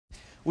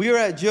We are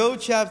at Job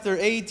chapter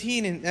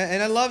 18,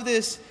 and I love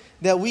this,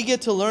 that we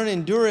get to learn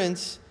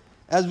endurance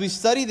as we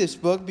study this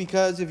book,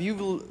 because if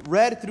you've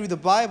read through the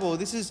Bible,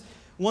 this is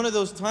one of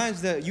those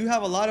times that you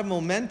have a lot of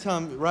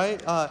momentum,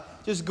 right?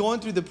 Just going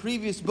through the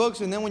previous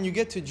books, and then when you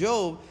get to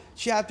Job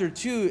chapter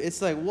 2,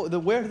 it's like,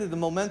 where did the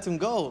momentum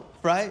go,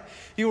 right?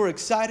 You were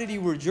excited,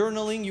 you were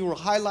journaling, you were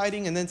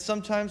highlighting, and then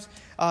sometimes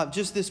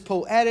just this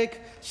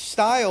poetic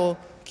style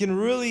can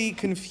really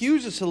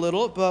confuse us a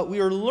little, but we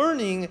are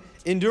learning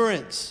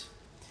endurance.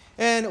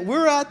 And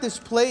we're at this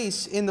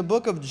place in the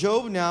book of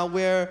Job now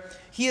where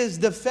he is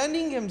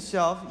defending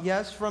himself,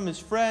 yes, from his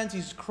friends.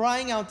 He's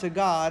crying out to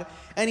God,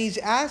 and he's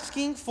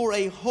asking for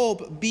a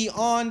hope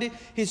beyond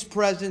his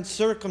present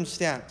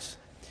circumstance.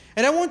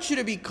 And I want you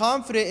to be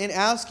confident in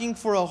asking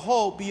for a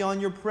hope beyond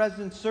your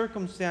present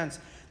circumstance,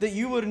 that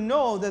you would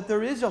know that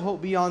there is a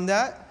hope beyond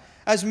that.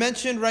 As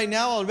mentioned right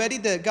now already,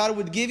 that God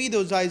would give you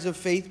those eyes of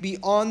faith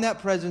beyond that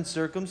present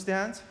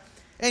circumstance.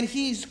 And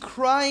he's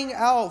crying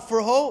out for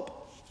hope.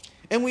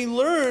 And we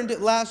learned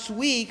last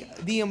week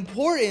the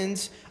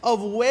importance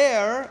of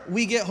where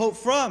we get hope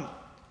from.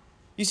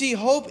 You see,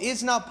 hope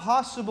is not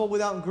possible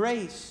without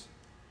grace.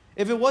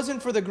 If it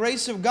wasn't for the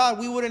grace of God,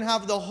 we wouldn't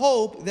have the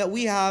hope that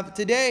we have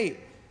today.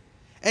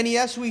 And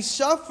yes, we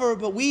suffer,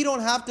 but we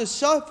don't have to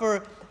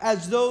suffer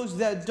as those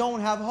that don't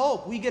have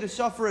hope. We get to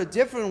suffer a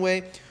different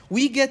way.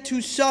 We get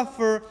to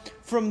suffer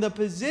from the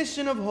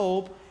position of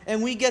hope,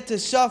 and we get to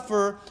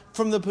suffer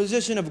from the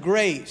position of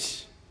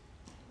grace.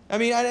 I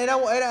mean,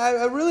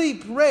 I really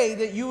pray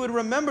that you would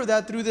remember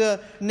that through the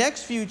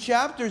next few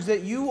chapters,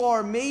 that you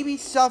are maybe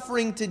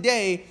suffering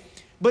today,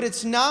 but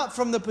it's not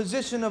from the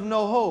position of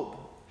no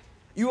hope.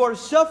 You are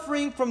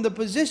suffering from the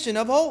position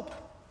of hope.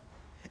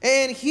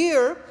 And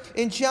here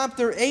in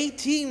chapter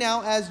 18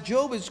 now, as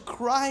Job is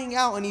crying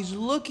out and he's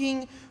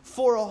looking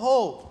for a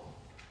hope,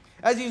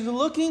 as he's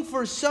looking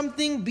for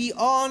something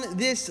beyond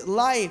this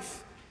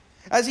life,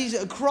 as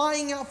he's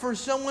crying out for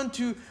someone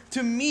to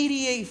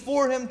mediate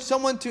for him,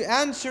 someone to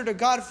answer to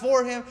God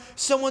for him,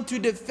 someone to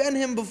defend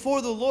him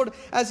before the Lord,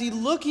 as he's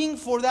looking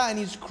for that and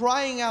he's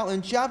crying out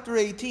in chapter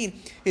 18,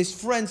 his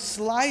friend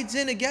slides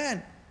in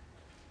again.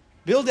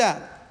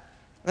 Bildad.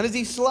 And as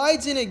he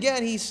slides in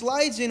again, he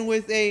slides in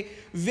with a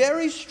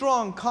very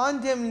strong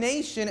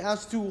condemnation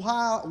as to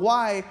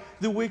why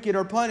the wicked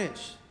are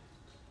punished.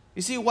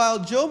 You see, while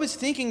Job is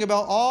thinking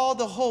about all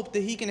the hope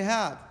that he can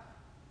have,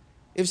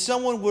 if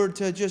someone were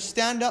to just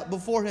stand up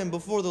before him,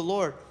 before the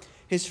Lord,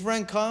 his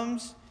friend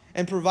comes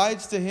and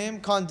provides to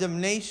him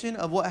condemnation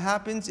of what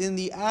happens in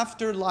the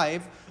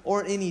afterlife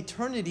or in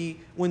eternity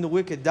when the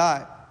wicked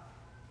die.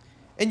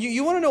 And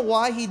you want to know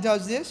why he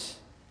does this?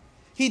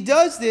 He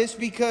does this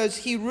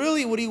because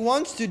what he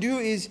wants to do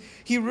is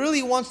he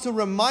really wants to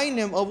remind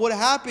him of what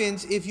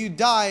happens if you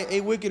die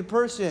a wicked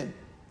person.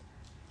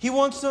 He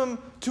wants him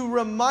to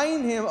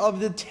remind him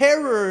of the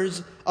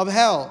terrors of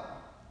hell.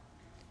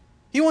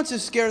 He wants to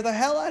scare the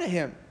hell out of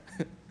him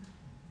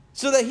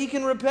so that he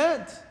can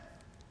repent.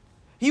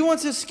 He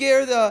wants to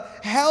scare the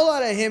hell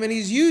out of him, and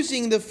he's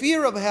using the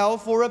fear of hell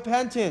for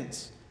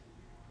repentance.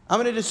 I'm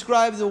going to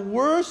describe the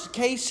worst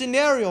case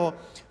scenario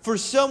for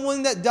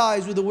someone that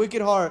dies with a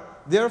wicked heart.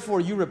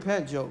 Therefore, you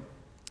repent, Job.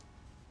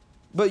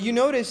 But you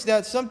notice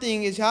that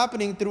something is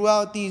happening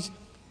throughout these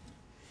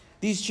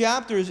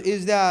chapters,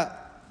 is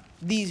that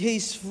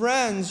his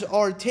friends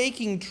are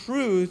taking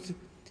truth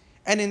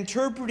and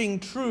interpreting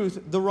truth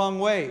the wrong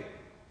way.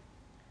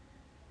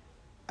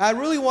 I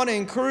really want to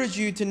encourage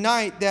you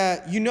tonight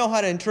that you know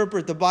how to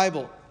interpret the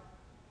Bible.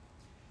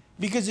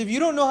 Because if you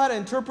don't know how to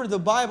interpret the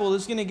Bible,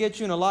 it's going to get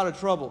you in a lot of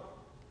trouble.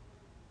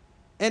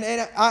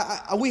 And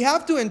we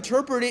have to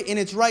interpret it in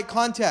its right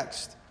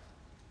context.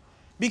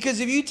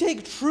 Because if you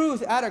take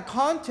truth out of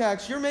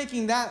context, you're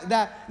making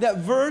that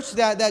verse,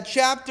 that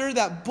chapter,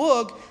 that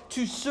book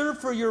to serve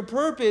for your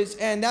purpose,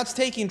 and that's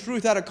taking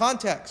truth out of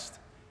context.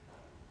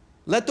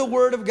 Let the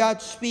Word of God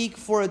speak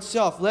for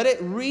itself. Let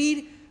it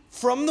read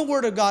from the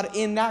Word of God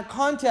in that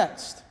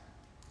context.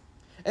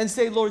 And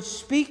say, Lord,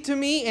 speak to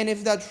me, and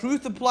if that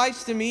truth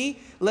applies to me,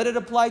 let it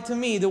apply to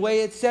me the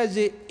way it says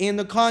it in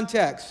the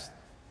context.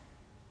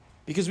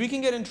 Because we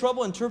can get in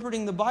trouble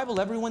interpreting the Bible,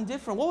 everyone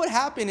different. What would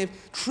happen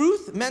if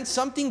truth meant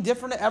something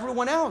different to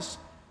everyone else?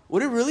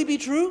 Would it really be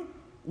true?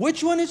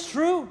 Which one is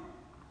true?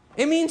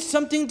 It means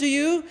something to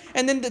you,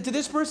 and then to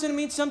this person it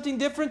means something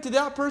different. To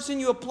that person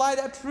you apply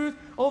that truth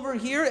over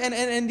here,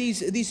 and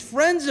these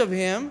friends of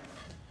him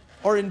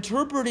are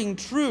interpreting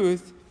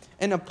truth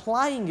and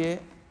applying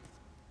it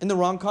in the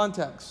wrong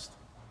context.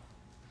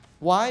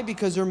 Why?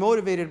 Because they're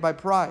motivated by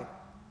pride.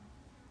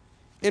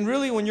 And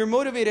really, when you're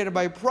motivated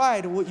by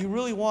pride, what you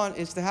really want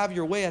is to have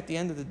your way at the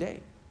end of the day.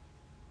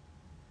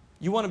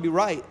 You want to be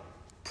right.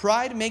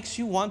 Pride makes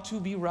you want to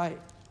be right.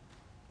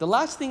 The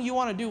last thing you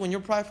want to do when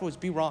you're prideful is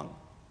be wrong.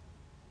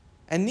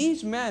 And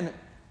these men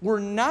were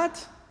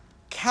not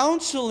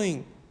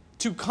counseling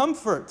to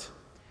comfort.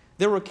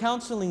 They were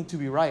counseling to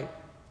be right.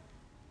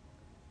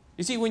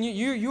 You see, when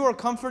you are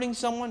comforting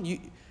someone,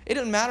 it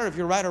doesn't matter if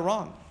you're right or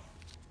wrong.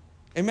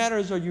 It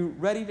matters, are you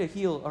ready to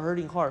heal a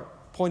hurting heart,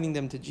 pointing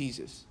them to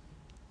Jesus?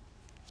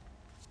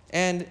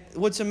 And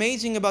what's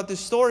amazing about this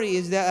story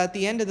is that at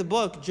the end of the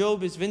book,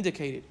 Job is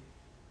vindicated.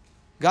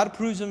 God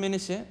proves him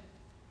innocent.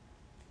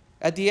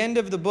 At the end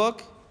of the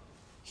book,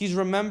 he's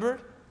remembered.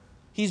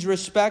 He's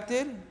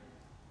respected.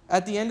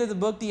 At the end of the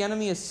book, the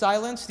enemy is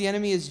silenced. The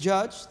enemy is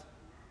judged.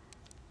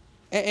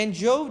 And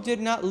Job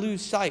did not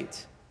lose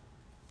sight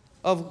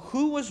of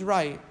who was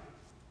right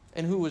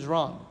and who was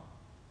wrong.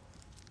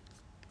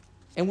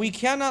 And we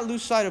cannot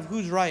lose sight of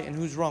who's right and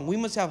who's wrong. We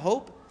must have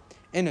hope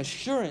and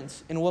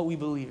assurance in what we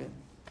believe in.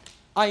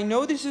 I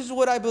know this is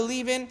what I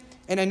believe in,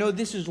 and I know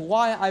this is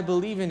why I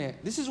believe in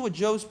it. This is what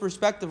Job's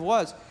perspective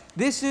was.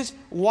 This is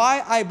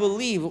why I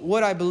believe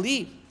what I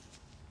believe.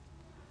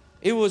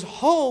 It was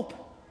hope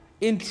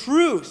in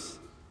truth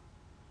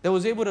that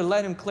was able to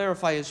let him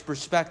clarify his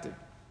perspective.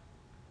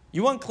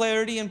 You want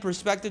clarity and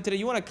perspective today?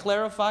 You want to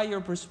clarify your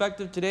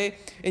perspective today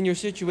in your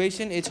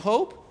situation? It's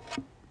hope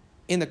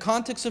in the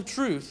context of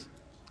truth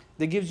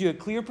that gives you a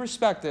clear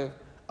perspective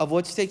of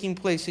what's taking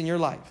place in your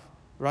life,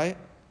 right?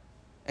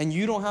 And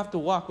you don't have to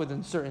walk with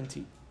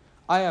uncertainty.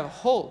 I have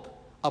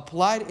hope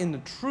applied in the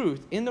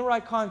truth, in the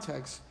right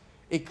context.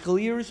 It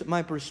clears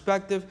my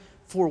perspective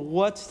for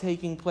what's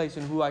taking place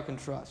and who I can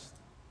trust.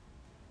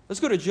 Let's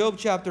go to Job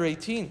chapter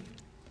 18.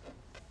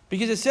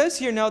 Because it says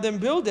here, now then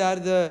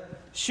Bildad the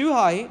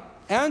Shuhite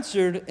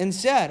answered and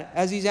said,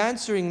 as he's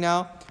answering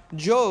now,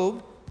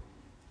 Job,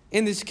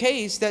 in this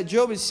case that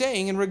Job is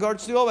saying in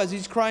regards to Job, as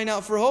he's crying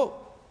out for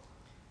hope.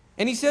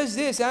 And he says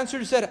this, answered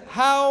and said,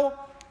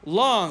 how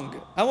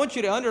long? I want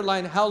you to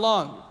underline how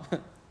long.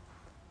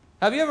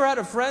 Have you ever had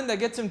a friend that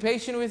gets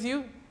impatient with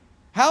you?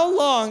 How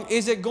long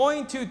is it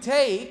going to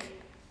take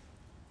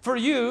for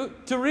you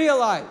to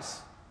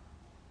realize?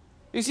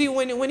 You see,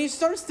 when he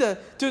starts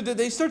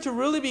they start to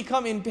really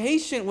become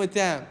impatient with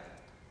them.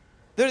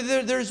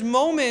 There's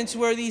moments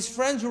where these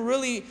friends were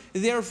really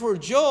there for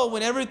Job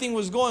when everything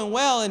was going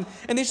well, and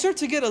they start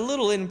to get a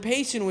little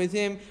impatient with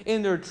him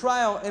in their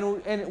trial.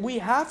 And we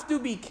have to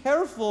be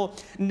careful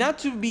not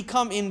to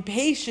become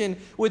impatient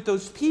with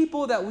those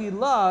people that we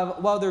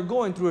love while they're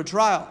going through a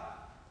trial.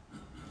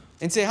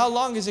 And say, how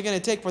long is it going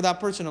to take for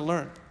that person to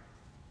learn?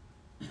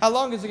 How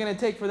long is it going to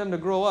take for them to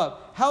grow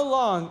up? How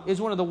long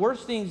is one of the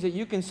worst things that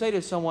you can say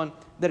to someone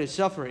that is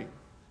suffering?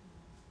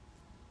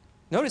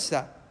 Notice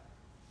that.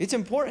 It's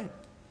important.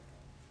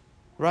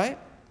 Right?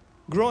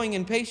 Growing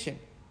impatient.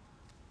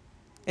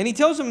 And he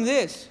tells him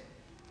this.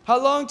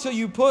 How long till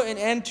you put an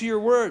end to your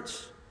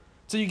words?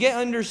 Till you get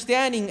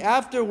understanding,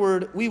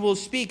 afterward we will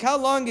speak. How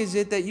long is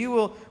it that you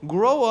will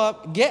grow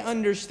up, get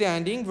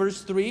understanding?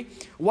 Verse 3.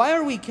 Why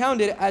are we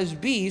counted as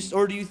beasts,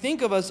 or do you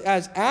think of us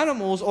as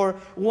animals, or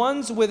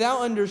ones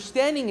without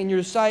understanding in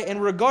your sight,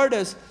 and regard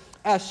us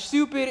as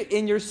stupid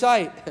in your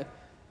sight?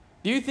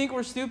 Do you think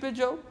we're stupid,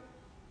 Job?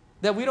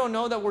 That we don't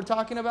know that we're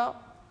talking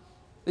about?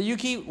 That you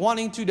keep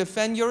wanting to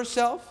defend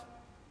yourself?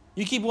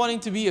 You keep wanting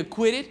to be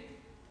acquitted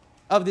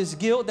of this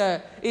guilt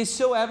that is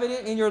so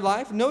evident in your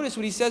life? Notice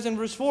what he says in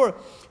verse 4.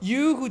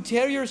 You who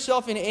tear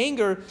yourself in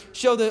anger,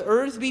 shall the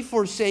earth be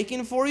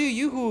forsaken for you?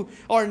 You who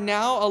are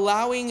now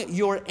allowing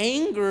your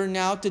anger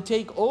now to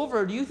take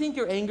over, do you think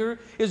your anger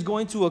is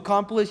going to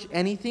accomplish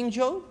anything,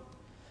 Job?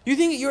 Do you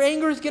think your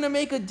anger is going to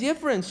make a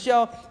difference?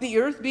 Shall the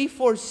earth be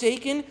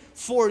forsaken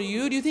for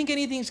you? Do you think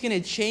anything's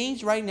going to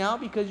change right now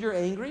because you're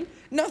angry?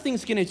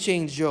 Nothing's going to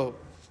change, Job.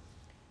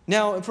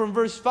 Now, from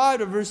verse 5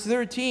 to verse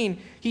 13,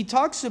 he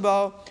talks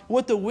about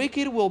what the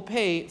wicked will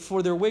pay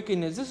for their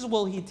wickedness. This is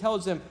what he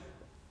tells them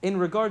in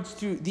regards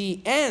to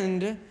the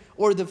end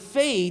or the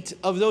fate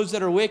of those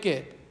that are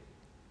wicked.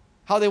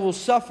 How they will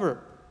suffer.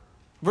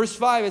 Verse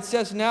 5, it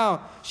says,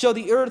 now, shall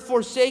the earth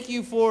forsake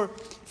you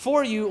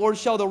for you, or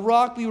shall the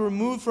rock be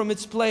removed from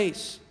its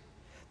place?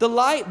 The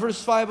light,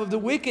 verse 5, of the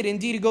wicked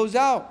indeed goes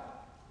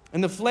out,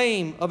 and the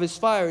flame of his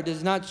fire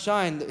does not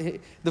shine.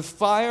 The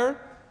fire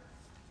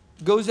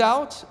goes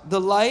out, the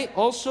light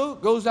also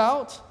goes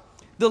out.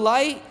 The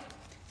light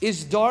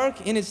is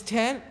dark in his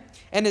tent,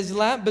 and his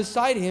lamp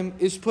beside him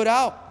is put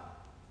out.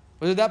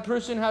 Whether that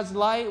person has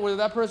light, whether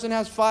that person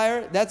has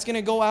fire, that's going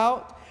to go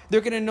out. They're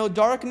going to know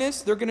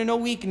darkness, they're going to know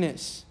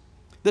weakness.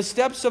 The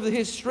steps of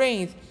his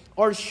strength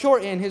are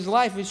shortened, his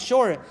life is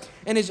short,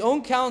 and his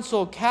own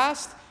counsel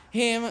cast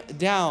him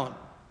down.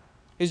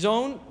 His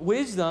own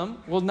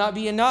wisdom will not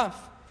be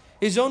enough.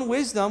 His own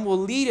wisdom will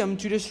lead him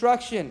to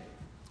destruction.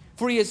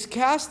 For he is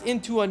cast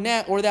into a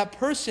net, or that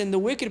person, the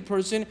wicked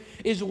person,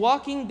 is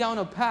walking down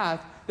a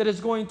path that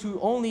is going to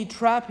only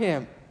trap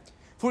him.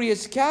 For he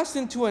is cast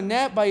into a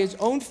net by his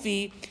own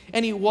feet,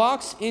 and he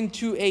walks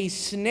into a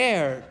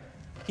snare.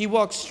 He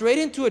walks straight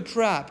into a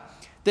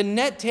trap. The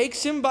net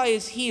takes him by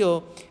his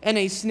heel, and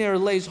a snare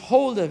lays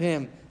hold of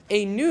him.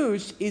 A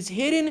noose is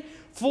hidden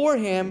for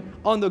him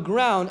on the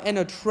ground, and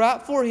a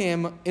trap for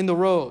him in the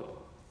road.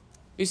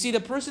 You see, the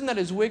person that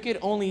is wicked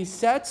only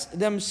sets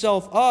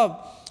themselves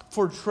up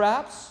for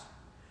traps.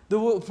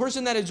 The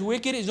person that is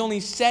wicked is only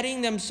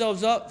setting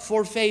themselves up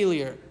for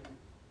failure.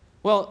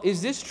 Well,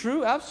 is this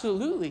true?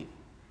 Absolutely.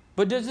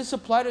 But does this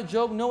apply to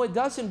Job? No, it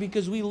doesn't,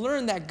 because we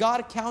learn that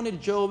God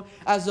counted Job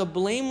as a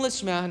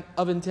blameless man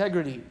of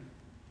integrity.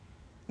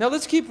 Now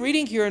let's keep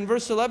reading here in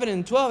verse 11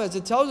 and 12 as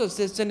it tells us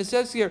this. And it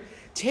says here,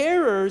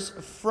 terrors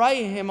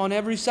frighten him on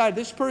every side.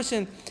 This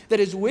person that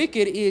is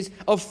wicked is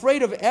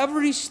afraid of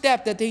every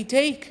step that they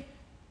take.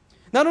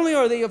 Not only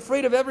are they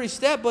afraid of every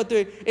step, but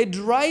it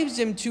drives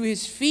them to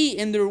his feet,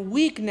 and they're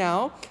weak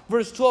now.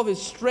 Verse 12,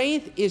 his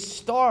strength is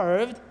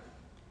starved.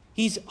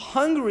 He's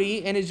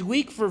hungry and is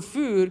weak for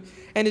food,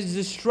 and his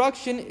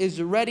destruction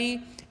is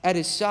ready at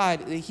his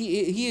side.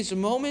 He is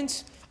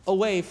moments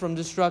away from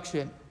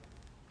destruction.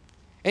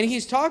 And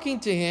he's talking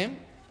to him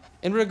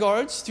in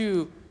regards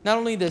to not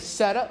only the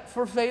setup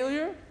for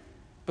failure,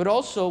 but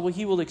also what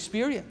he will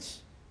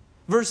experience.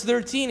 Verse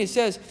 13, it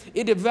says,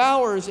 it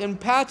devours in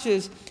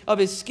patches of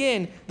his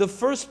skin. The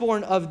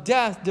firstborn of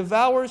death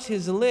devours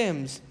his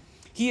limbs.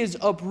 He is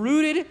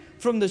uprooted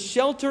from the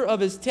shelter of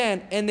his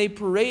tent, and they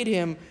parade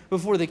him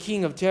before the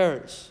king of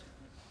terrors.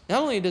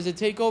 Not only does it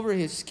take over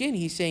his skin,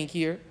 he's saying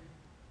here,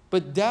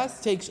 but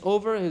death takes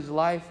over his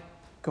life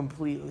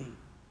completely.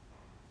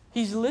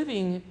 He's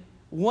living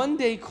one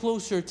day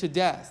closer to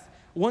death,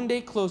 one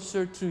day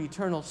closer to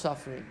eternal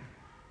suffering.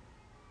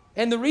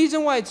 And the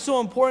reason why it's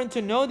so important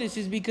to know this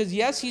is because,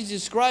 yes, he's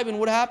describing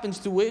what happens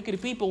to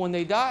wicked people when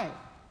they die.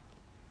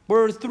 There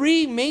are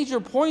three major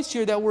points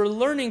here that we're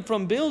learning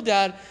from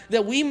Bildad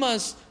that we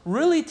must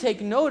really take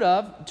note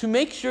of to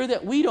make sure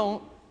that we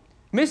don't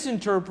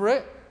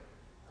misinterpret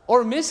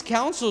or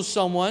miscounsel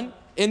someone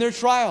in their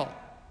trial.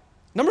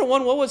 Number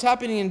one, what was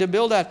happening to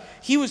Bildad?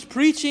 He was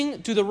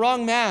preaching to the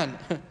wrong man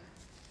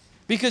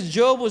because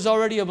Job was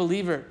already a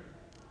believer.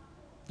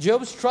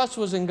 Job's trust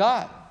was in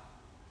God.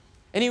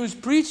 And he was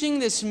preaching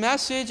this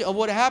message of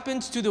what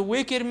happens to the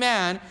wicked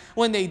man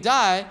when they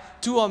die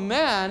to a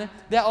man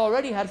that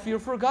already had fear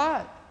for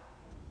God.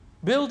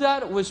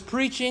 Bildad was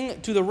preaching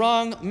to the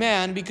wrong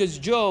man because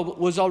Job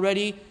was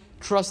already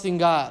trusting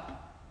God.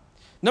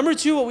 Number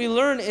two, what we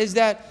learn is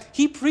that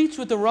he preached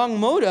with the wrong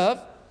motive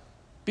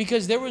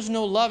because there was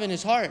no love in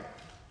his heart.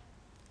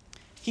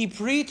 He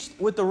preached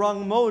with the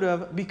wrong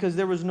motive because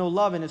there was no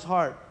love in his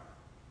heart.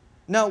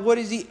 Now, what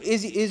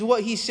is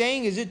what he's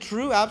saying, is it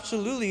true?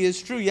 Absolutely,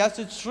 it's true. Yes,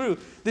 it's true.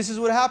 This is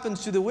what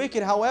happens to the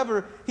wicked.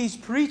 However, he's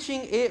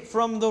preaching it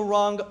from the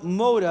wrong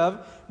motive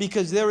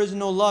because there is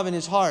no love in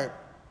his heart.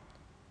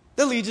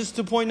 That leads us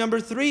to point number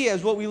three,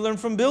 as what we learn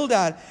from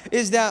Bildad,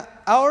 is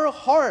that our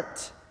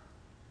heart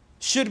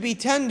should be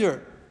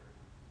tender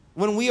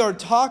when we are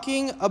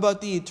talking about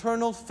the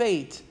eternal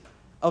fate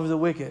of the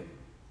wicked.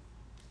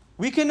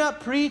 We cannot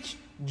preach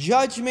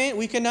judgment,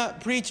 we cannot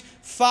preach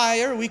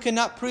fire, we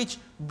cannot preach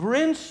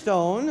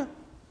brimstone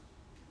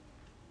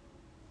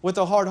with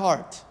a hard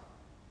heart.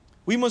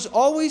 We must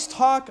always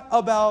talk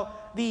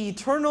about the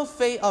eternal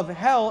fate of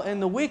hell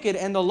and the wicked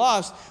and the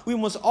lost. We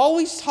must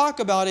always talk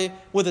about it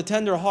with a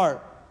tender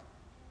heart.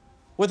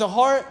 With a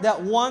heart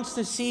that wants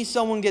to see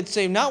someone get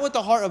saved. Not with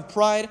the heart of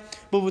pride,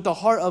 but with the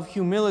heart of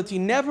humility.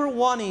 Never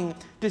wanting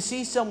to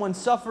see someone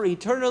suffer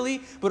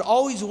eternally, but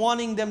always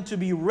wanting them to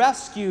be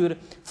rescued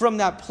from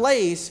that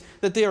place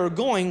that they are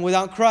going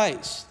without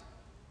Christ.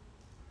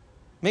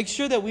 Make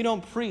sure that we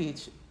don't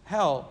preach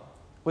hell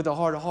with a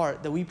hard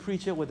heart, that we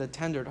preach it with a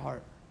tender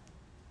heart.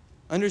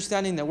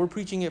 Understanding that we're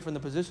preaching it from the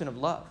position of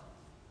love.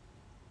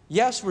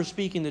 Yes, we're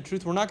speaking the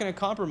truth. We're not going to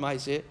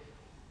compromise it,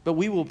 but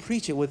we will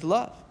preach it with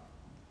love.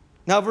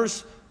 Now,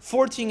 verse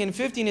 14 and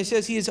 15, it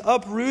says, he is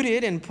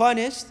uprooted and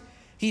punished.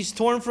 He's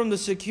torn from the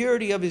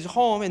security of his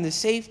home and the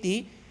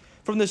safety,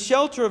 from the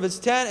shelter of his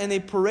tent, and they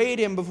parade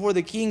him before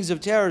the kings of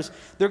terrors.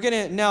 They're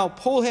going to now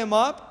pull him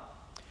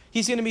up.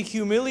 He's going to be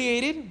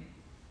humiliated.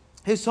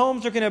 His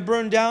homes are going to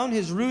burn down.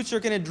 His roots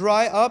are going to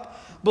dry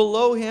up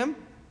below him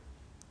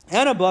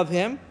and above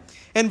him.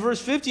 And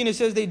verse 15, it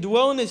says, they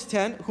dwell in his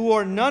tent, who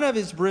are none of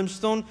his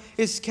brimstone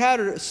is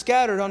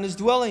scattered on his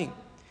dwelling.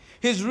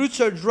 His roots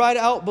are dried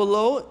out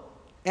below,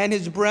 and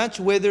his branch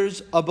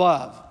withers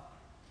above.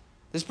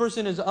 This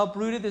person is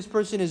uprooted. This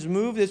person is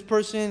moved. This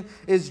person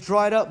is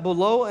dried up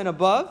below and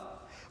above.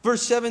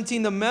 Verse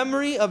 17, the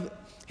memory of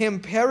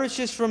him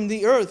perishes from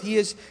the earth. He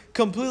is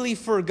completely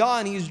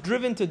forgotten. He is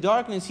driven to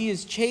darkness. He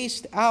is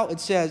chased out, it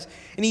says.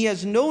 And he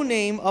has no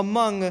name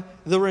among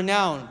the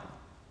renowned.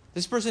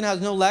 This person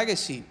has no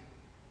legacy.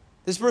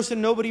 This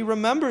person, nobody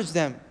remembers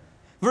them.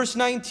 Verse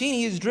 19,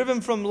 he is driven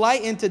from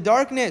light into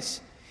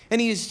darkness. And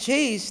he is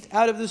chased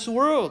out of this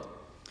world.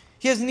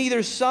 He has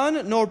neither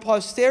son nor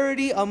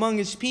posterity among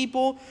his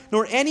people,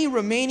 nor any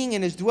remaining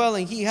in his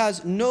dwelling. He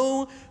has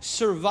no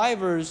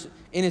survivors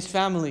in his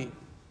family.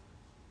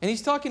 And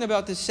he's talking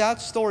about the sad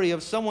story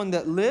of someone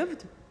that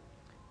lived,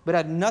 but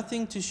had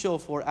nothing to show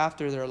for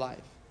after their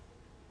life.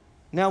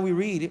 Now we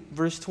read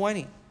verse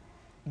 20.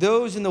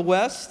 Those in the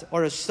west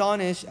are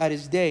astonished at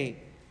his day,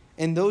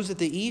 and those at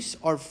the east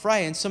are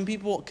frightened. Some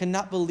people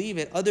cannot believe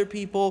it. Other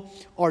people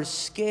are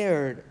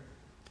scared.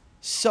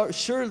 So,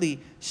 surely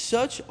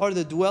such are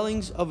the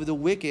dwellings of the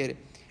wicked,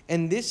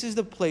 and this is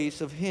the place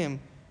of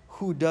him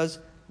who does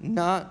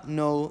not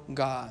know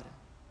God.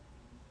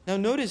 Now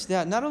notice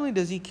that not only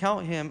does he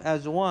count him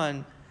as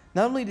one,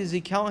 not only does he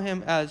count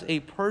him as a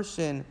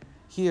person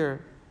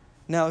here,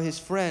 Now his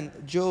friend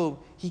Job,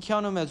 he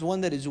counted him as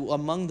one that is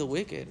among the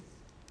wicked.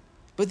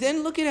 But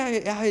then look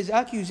at his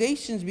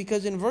accusations,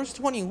 because in verse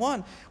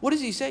 21, what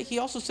does he say? He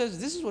also says,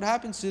 this is what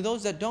happens to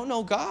those that don't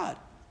know God.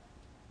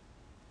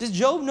 Does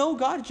Job know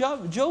God?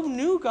 Job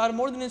knew God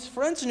more than his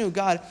friends knew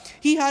God.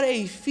 He had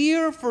a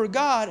fear for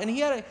God, and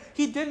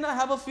he did not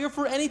have a fear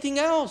for anything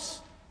else.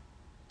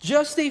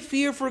 Just a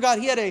fear for God.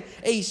 He had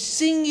a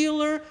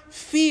singular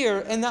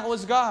fear, and that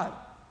was God.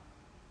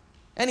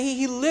 And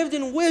he lived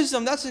in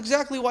wisdom. That's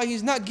exactly why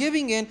he's not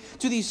giving in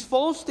to these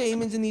false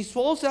statements and these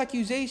false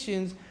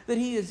accusations that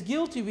he is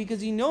guilty, because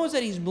he knows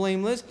that he's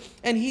blameless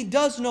and he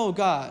does know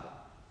God.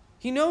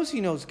 He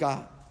knows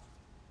God.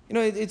 You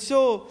know, it's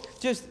so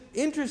just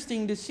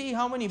interesting to see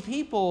how many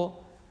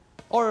people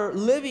are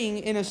living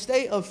in a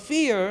state of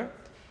fear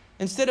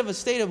instead of a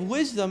state of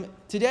wisdom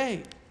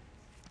today.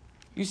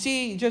 You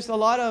see just a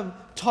lot of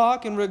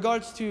talk in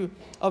regards to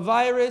a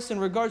virus, in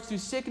regards to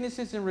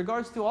sicknesses, in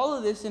regards to all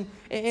of this.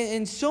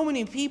 And so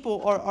many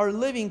people are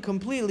living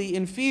completely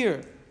in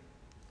fear.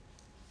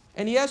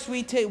 And yes,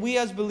 we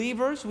as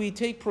believers, we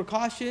take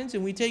precautions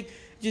and we take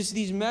just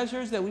these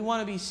measures that we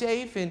want to be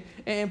safe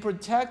and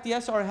protect,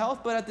 yes, our health.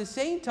 But at the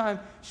same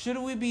time, should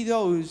we be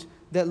those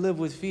that live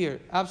with fear?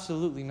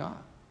 Absolutely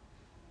not.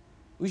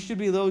 We should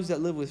be those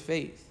that live with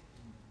faith.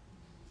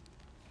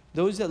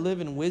 Those that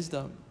live in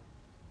wisdom.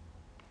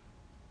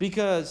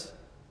 Because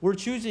we're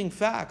choosing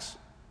facts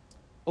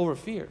over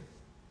fear.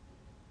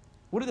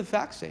 What do the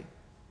facts say?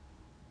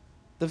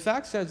 The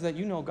fact says that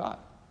you know God.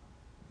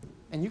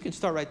 And you can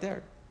start right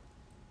there.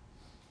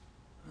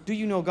 Do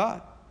you know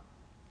God?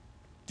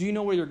 Do you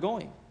know where you're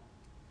going?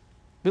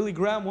 Billy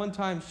Graham one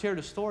time shared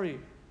a story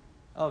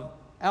of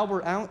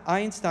Albert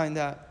Einstein,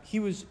 that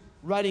he was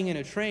riding in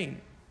a train.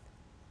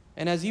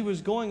 And as he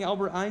was going,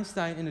 Albert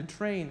Einstein, in a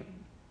train,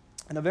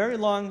 in a very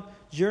long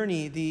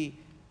journey, the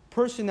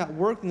person that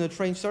worked in the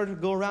train started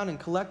to go around and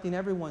collecting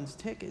everyone's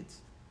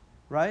tickets,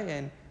 right?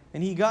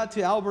 And he got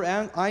to Albert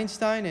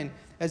Einstein, and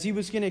as he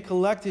was going to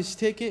collect his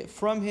ticket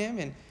from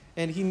him,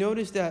 and he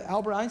noticed that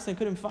Albert Einstein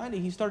couldn't find it.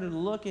 He started to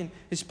look in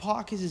his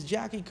pockets, his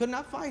jacket. He could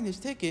not find his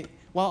ticket.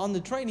 While on the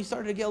train, he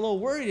started to get a little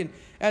worried, and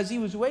as he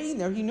was waiting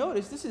there, he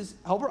noticed, this is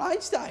Albert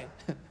Einstein.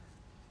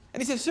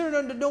 And he said, sir,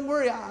 don't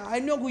worry. I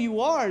know who you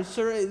are,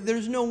 sir.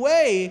 There's no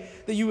way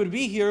that you would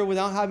be here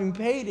without having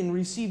paid and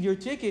received your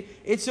ticket.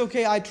 It's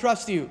okay. I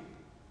trust you.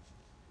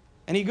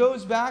 And he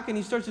goes back and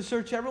he starts to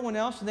search everyone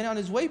else. And then on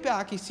his way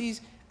back, he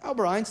sees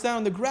Albert Einstein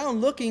on the ground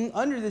looking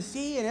under the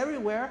sea and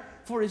everywhere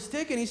for his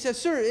ticket. And he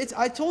says, sir,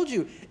 I told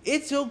you,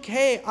 it's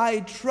okay. I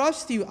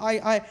trust you.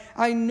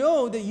 I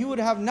know that you would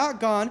have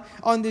not gone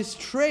on this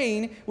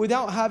train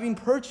without having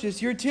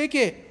purchased your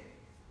ticket.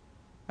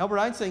 Albert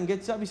Einstein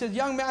gets up. He says,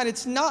 young man,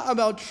 it's not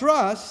about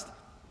trust.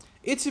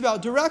 It's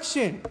about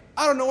direction.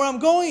 I don't know where I'm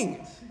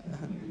going.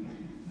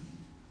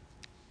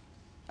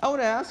 I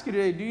want to ask you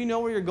today, do you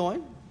know where you're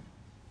going?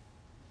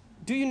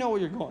 Do you know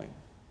where you're going?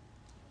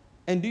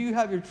 And do you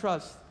have your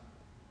trust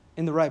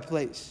in the right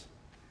place?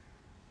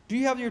 Do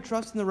you have your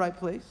trust in the right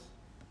place?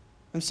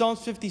 In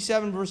Psalms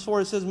 57, verse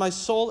 4, it says, my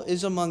soul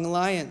is among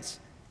lions.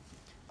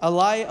 I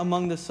lie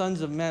among the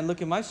sons of men. Look,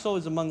 my soul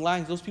is among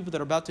lions, those people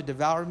that are about to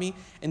devour me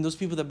and those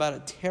people that are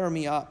about to tear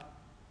me up,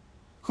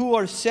 who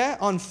are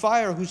set on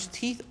fire, whose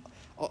teeth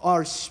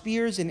are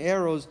spears and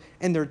arrows,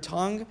 and their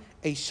tongue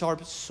a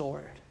sharp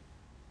sword.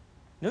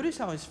 Notice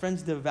how his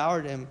friends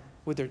devoured him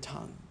with their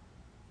tongue.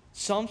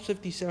 Psalms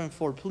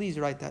 57:4, please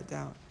write that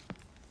down.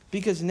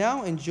 Because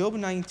now in Job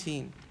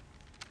 19,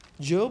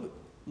 Job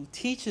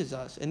teaches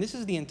us, and this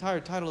is the entire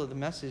title of the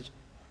message,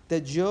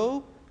 that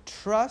Job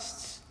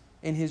trusts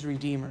in his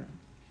Redeemer.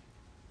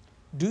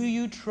 Do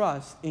you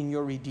trust in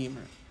your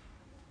Redeemer?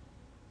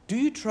 Do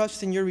you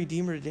trust in your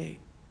Redeemer today?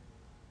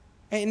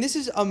 And this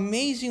is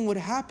amazing what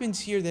happens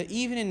here, that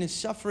even in his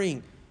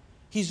suffering,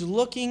 he's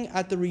looking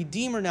at the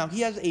Redeemer now.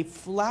 He has a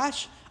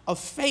flash of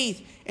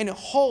faith and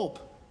hope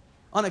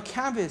on a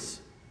canvas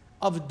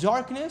of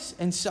darkness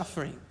and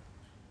suffering.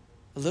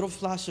 A little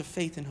flash of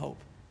faith and hope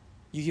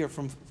you hear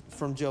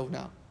from Job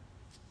now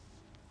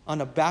on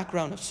a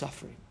background of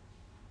suffering.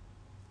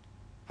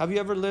 Have you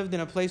ever lived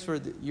in a place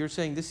where you're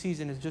saying this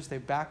season is just a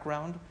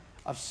background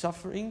of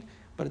suffering,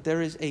 but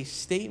there is a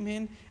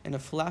statement and a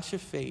flash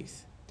of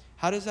faith?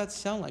 How does that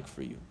sound like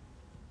for you?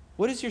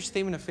 What does your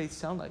statement of faith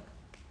sound like?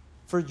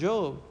 For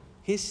Job,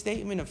 his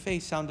statement of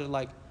faith sounded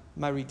like,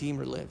 my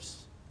Redeemer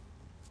lives.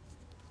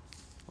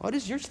 What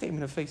does your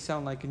statement of faith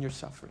sound like in your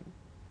suffering?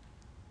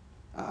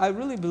 I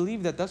really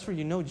believe that that's where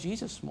you know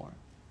Jesus more.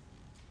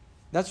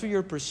 That's where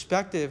your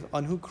perspective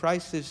on who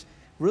Christ is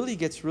really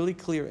gets really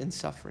clear in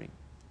suffering.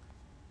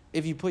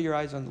 If you put your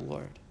eyes on the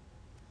Lord.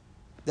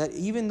 That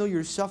even though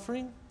you're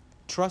suffering,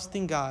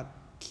 trusting God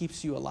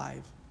keeps you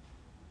alive.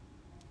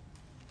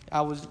 I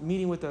was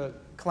meeting with a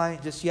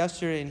client just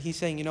yesterday, and he's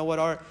saying, you know what,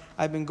 Art,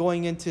 I've been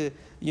going into,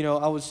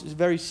 I was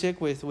very sick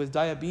with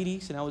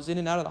diabetes, and I was in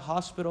and out of the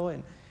hospital,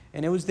 and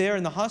it was there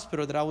in the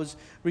hospital that I was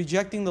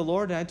rejecting the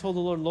Lord, and I told the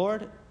Lord,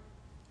 Lord,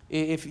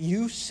 if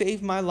you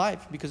save my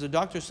life, because the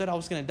doctor said I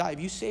was going to die, if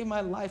you save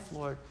my life,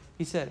 Lord,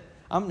 he said,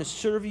 I'm going to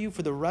serve you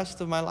for the rest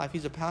of my life.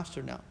 He's a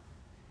pastor now.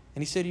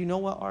 And he said, you know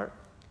what, Art?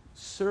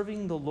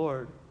 Serving the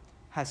Lord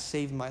has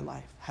saved my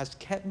life, has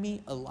kept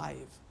me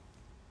alive.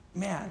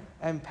 Man,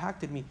 it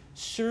impacted me.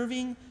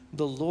 Serving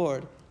the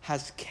Lord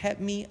has kept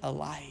me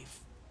alive.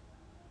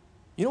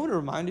 You know what it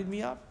reminded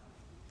me of?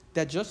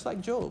 That just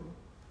like Job,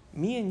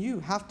 me and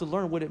you have to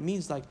learn what it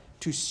means like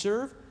to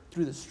serve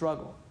through the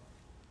struggle.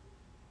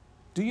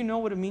 Do you know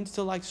what it means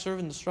to like serve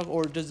in the struggle?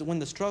 Or does when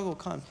the struggle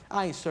comes,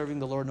 I ain't serving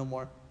the Lord no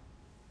more.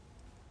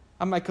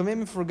 My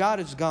commitment for God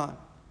is gone.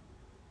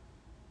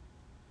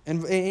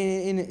 And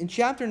in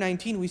chapter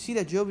 19, we see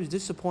that Job is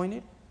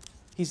disappointed.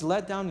 He's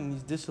let down and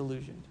he's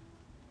disillusioned.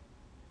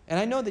 And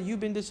I know that you've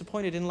been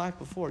disappointed in life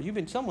before.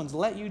 Someone's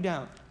let you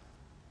down.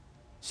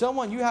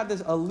 You had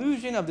this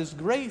illusion of this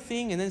great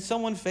thing, and then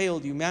someone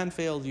failed you. Man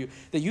failed you.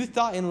 That you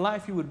thought in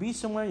life you would be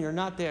somewhere, and you're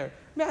not there.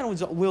 Man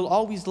will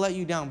always let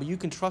you down, but you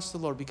can trust the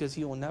Lord because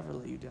He will never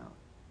let you down.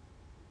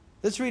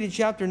 Let's read in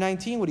chapter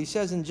 19 what he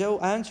says. And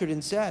Job answered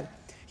and said,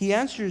 he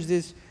answers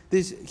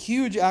this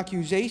huge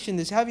accusation,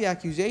 this heavy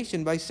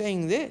accusation by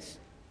saying this.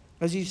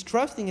 As he's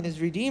trusting in his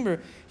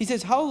Redeemer, he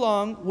says, how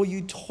long will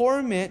you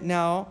torment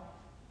now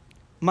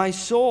my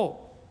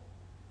soul?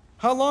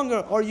 How long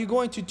are you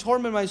going to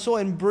torment my soul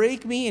and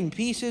break me in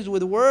pieces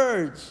with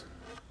words?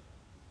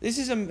 This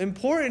is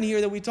important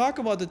here that we talk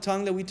about the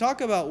tongue, that we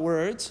talk about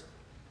words,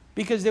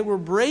 because they were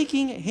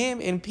breaking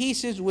him in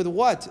pieces with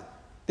what?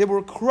 They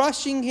were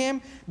crushing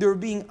him. They were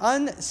being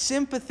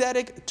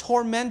unsympathetic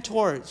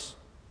tormentors.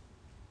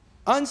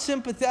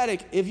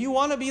 Unsympathetic. If you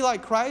want to be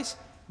like Christ,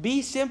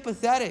 be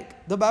sympathetic.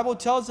 The Bible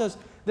tells us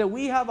that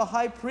we have a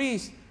high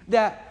priest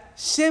that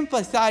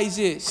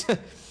sympathizes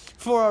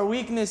for our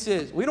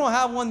weaknesses. We don't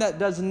have one that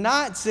does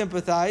not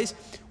sympathize.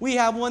 We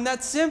have one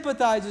that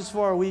sympathizes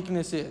for our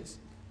weaknesses.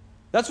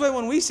 That's why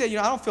when we say,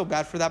 I don't feel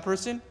bad for that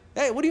person.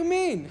 Hey, what do you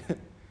mean?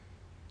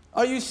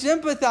 Are you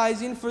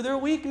sympathizing for their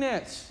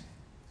weakness?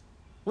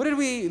 What did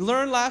we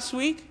learn last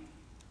week?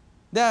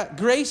 That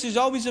grace is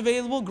always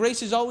available,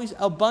 grace is always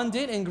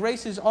abundant, and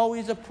grace is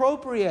always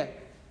appropriate.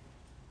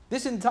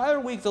 This entire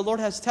week, the Lord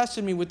has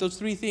tested me with those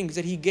three things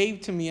that He gave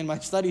to me in my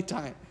study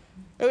time.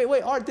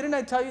 Wait, Art, didn't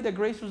I tell you that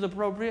grace was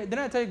appropriate?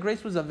 Didn't I tell you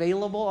grace was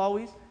available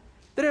always?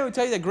 Didn't I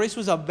tell you that grace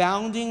was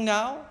abounding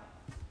now?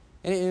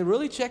 And it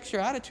really checks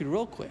your attitude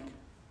real quick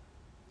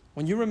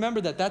when you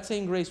remember that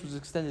same grace was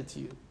extended to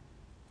you.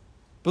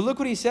 But look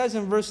what he says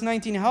in verse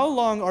 19. How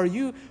long are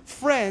you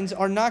friends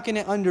are not going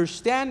to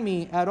understand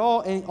me at all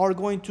and are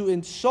going to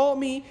insult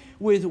me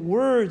with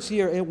words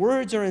here? And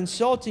words are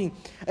insulting.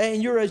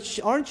 And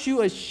aren't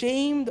you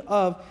ashamed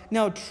of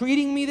now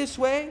treating me this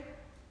way?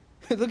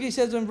 Look, he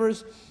says in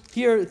verse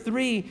here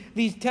 3,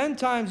 these 10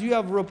 times you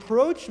have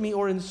reproached me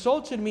or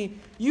insulted me.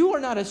 You are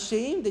not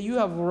ashamed that you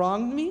have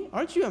wronged me?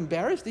 Aren't you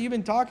embarrassed that you've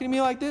been talking to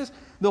me like this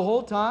the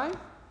whole time?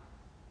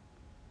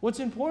 What's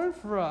important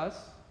for us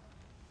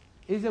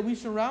is that we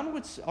surround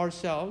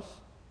ourselves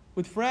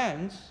with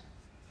friends,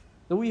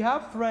 that we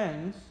have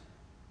friends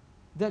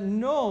that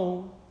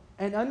know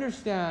and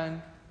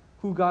understand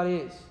who God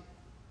is.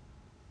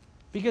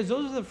 Because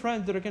those are the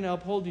friends that are going to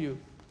uphold you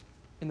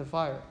in the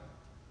fire.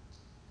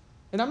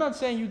 And I'm not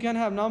saying you can't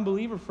have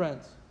non-believer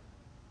friends,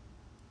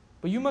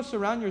 but you must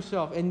surround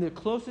yourself, and the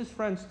closest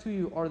friends to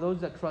you are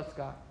those that trust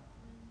God.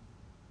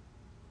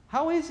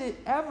 How is it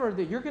ever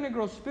that you're going to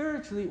grow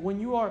spiritually when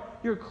your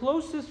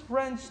closest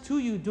friends to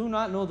you do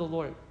not know the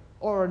Lord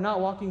or are not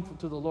walking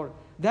to the Lord?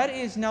 That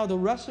is now the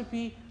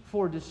recipe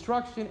for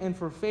destruction and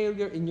for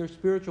failure in your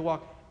spiritual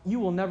walk. You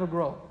will never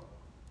grow,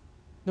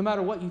 no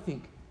matter what you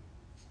think.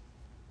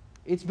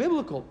 It's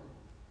biblical.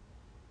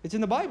 It's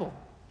in the Bible.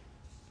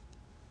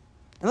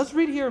 And let's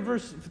read here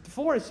verse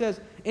 4. It says,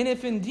 and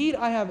if indeed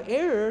I have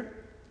erred,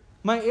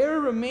 my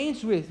error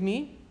remains with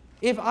me.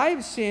 If I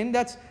have sinned,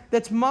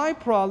 that's my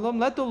problem.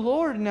 Let the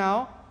Lord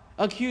now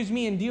accuse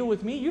me and deal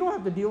with me. You don't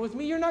have to deal with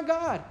me. You're not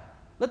God.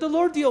 Let the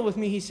Lord deal with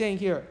me, he's saying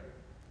here.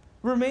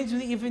 Remains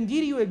with me. If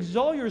indeed you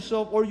exalt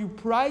yourself or you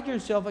pride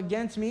yourself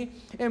against me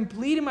and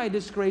plead my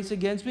disgrace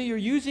against me, you're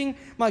using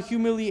my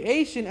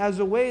humiliation as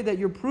a way that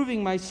you're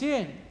proving my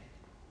sin.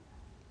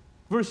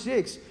 Verse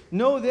 6,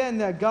 know then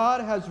that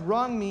God has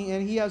wronged me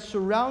and He has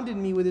surrounded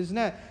me with His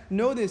net.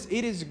 Know this,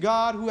 it is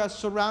God who has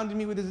surrounded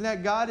me with His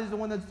net. God is the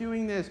one that's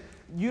doing this.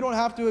 You don't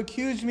have to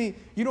accuse me.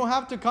 You don't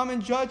have to come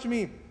and judge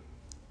me.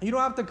 You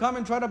don't have to come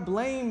and try to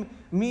blame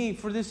me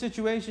for this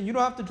situation. You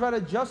don't have to try to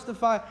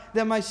justify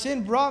that my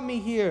sin brought me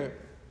here.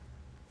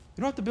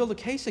 You don't have to build a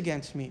case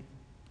against me.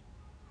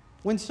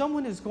 When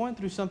someone is going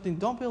through something,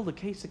 don't build a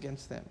case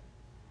against them.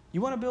 You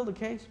want to build a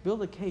case?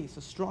 Build a case,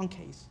 a strong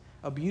case,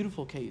 a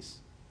beautiful case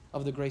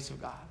of the grace of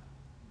God.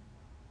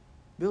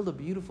 Build a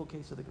beautiful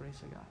case of the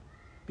grace of God.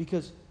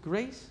 Because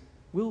grace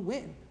will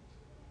win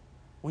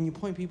when you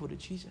point people to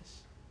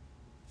Jesus.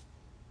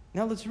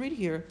 Now let's read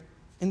here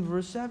in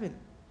verse 7.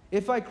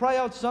 If I cry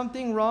out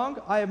something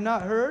wrong, I have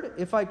not heard.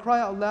 If I cry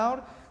out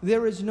loud,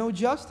 there is no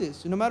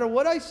justice. No matter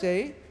what I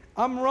say,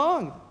 I'm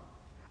wrong.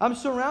 I'm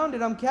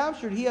surrounded, I'm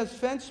captured. He has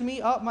fenced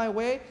me up my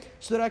way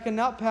so that I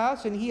cannot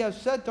pass, and he has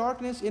set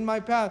darkness in my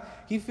path.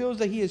 He feels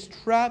that he is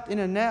trapped in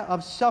a net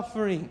of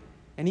suffering,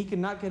 and he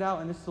cannot get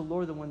out, and it's the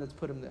Lord the one that's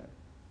put him there.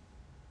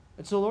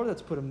 It's the Lord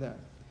that's put him there.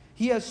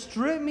 He has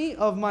stripped me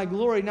of my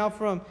glory. Now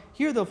from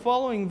here, the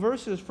following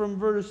verses, from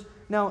verse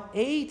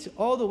 8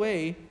 all the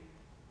way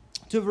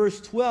to verse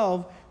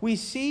 12, we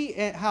see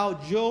how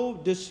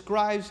Job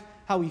describes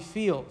how he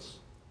feels.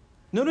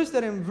 Notice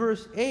that in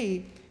verse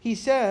 8, he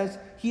says,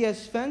 he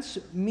has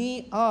fenced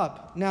me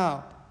up.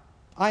 Now,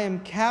 I am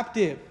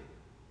captive.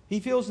 He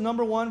feels,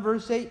 number 1,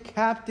 verse 8,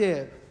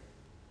 captive.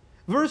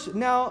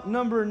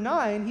 Number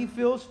 9, he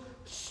feels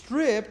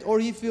stripped, or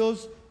he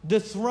feels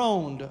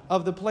dethroned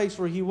of the place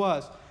where he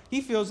was. He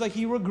feels like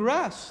he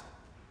regressed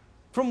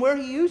from where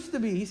he used to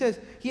be. He says,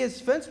 he has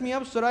fenced me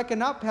up so that I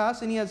cannot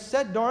pass, and he has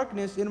set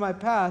darkness in my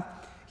path.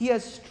 He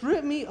has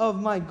stripped me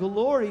of my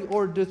glory,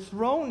 or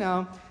dethroned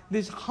now,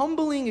 this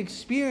humbling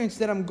experience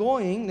that I'm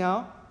going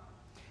now.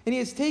 And he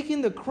has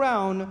taken the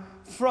crown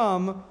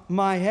from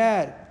my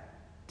head.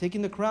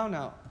 Taking the crown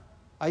out.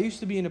 I used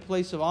to be in a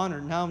place of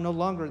honor. Now I'm no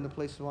longer in the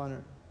place of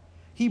honor.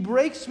 He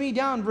breaks me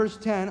down, verse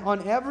 10,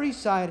 on every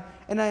side,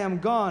 and I am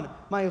gone.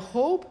 My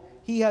hope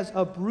he has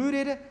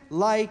uprooted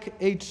like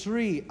a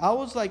tree. I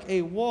was like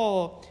a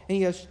wall, and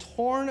he has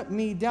torn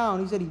me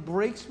down. He said he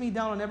breaks me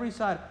down on every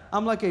side.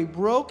 I'm like a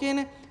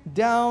broken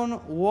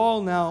down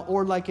wall now,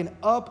 or like an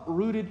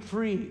uprooted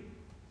tree.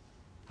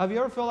 Have you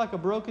ever felt like a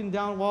broken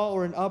down wall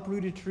or an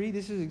uprooted tree?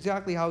 This is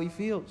exactly how he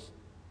feels.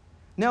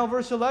 Now,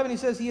 verse 11, he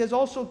says, he has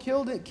also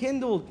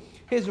kindled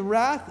his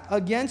wrath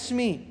against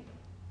me.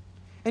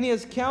 And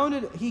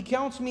he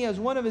counts me as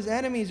one of his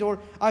enemies, or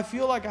I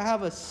feel like I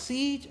have a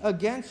siege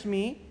against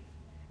me.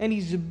 And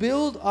he's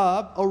built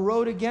up a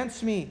road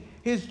against me.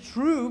 His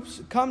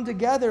troops come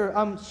together.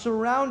 I'm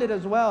surrounded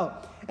as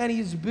well. And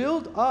he's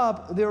built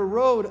up their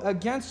road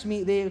against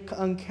me. They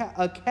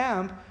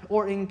encamp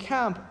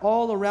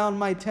all around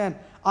my tent.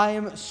 I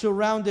am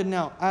surrounded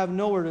now. I have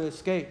nowhere to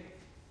escape.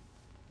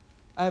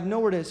 I have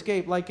nowhere to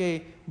escape. Like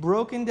a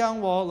broken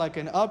down wall, like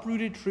an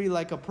uprooted tree,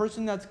 like a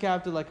person that's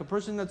captive, like a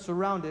person that's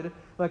surrounded,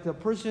 like a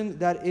person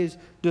that is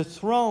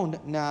dethroned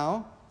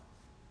now.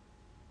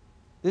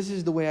 This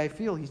is the way I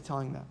feel, he's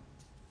telling them.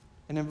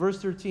 And in verse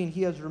 13,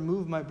 he has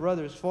removed my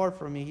brothers far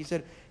from me. He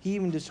said, he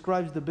even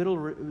describes the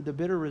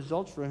bitter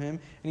results for him.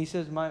 And he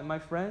says, my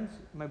friends,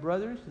 my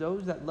brothers,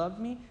 those that love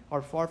me,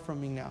 are far from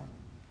me now.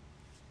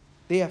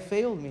 They have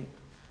failed me.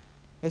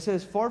 It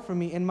says, far from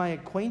me, and my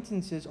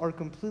acquaintances are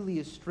completely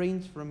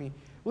estranged from me.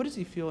 What does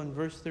he feel in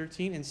verse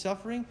 13? In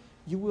suffering,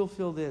 you will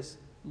feel this,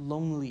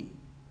 lonely.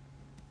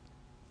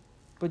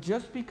 But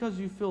just because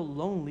you feel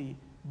lonely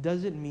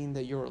doesn't mean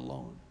that you're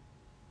alone.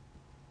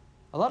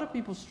 A lot of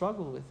people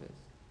struggle with this,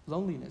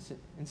 loneliness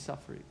and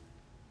suffering.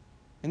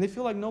 And they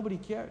feel like nobody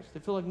cares.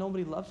 They feel like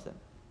nobody loves them.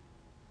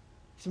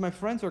 He said, my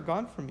friends are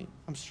gone from me.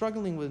 I'm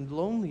struggling with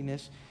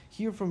loneliness.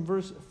 Here from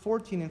verse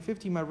 14 and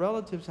 15, my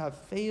relatives have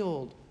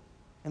failed,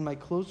 and my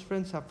close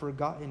friends have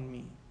forgotten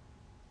me.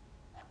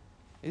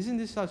 Isn't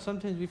this how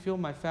sometimes we feel?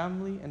 My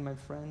family and my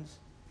friends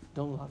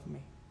don't love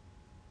me.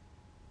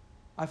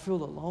 I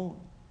feel alone,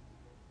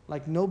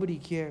 like nobody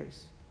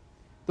cares.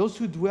 Those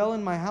who dwell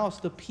in my house,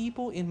 the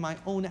people in my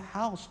own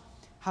house,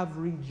 have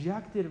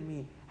rejected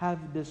me,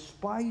 have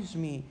despised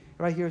me.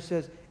 Right here it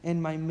says,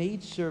 and my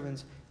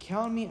maidservants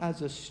count me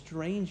as a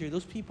stranger.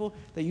 Those people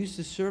that used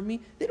to serve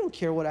me, they don't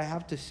care what I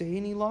have to say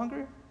any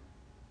longer.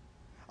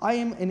 I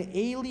am an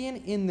alien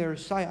in their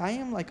sight. I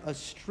am like a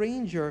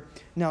stranger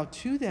now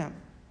to them.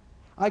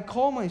 I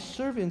call my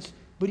servants,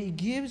 but he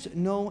gives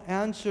no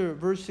answer.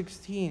 Verse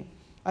 16,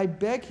 I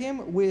beg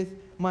him with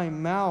my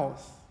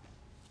mouth.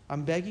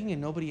 I'm begging and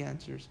nobody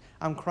answers.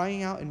 I'm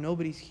crying out and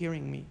nobody's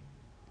hearing me.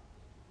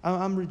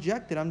 I'm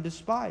rejected. I'm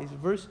despised.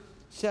 Verse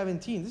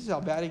 17, this is how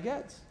bad it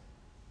gets.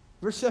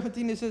 Verse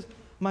 17, it says,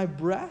 my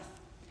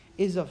breath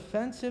is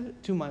offensive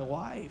to my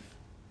wife.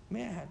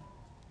 Man,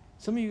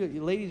 some of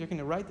you ladies are going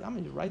to write, I'm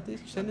going to write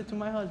this, send it to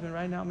my husband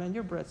right now. Man,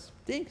 your breath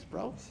stinks,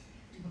 bro.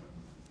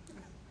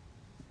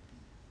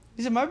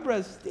 He said, my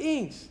breath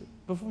stinks.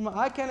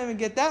 I can't even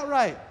get that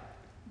right.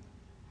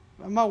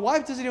 My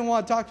wife doesn't even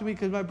want to talk to me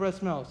because my breath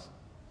smells.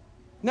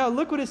 Now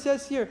look what it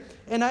says here.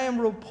 And I am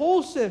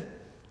repulsive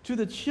to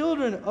the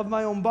children of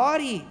my own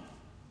body.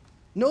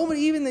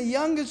 Nobody, even the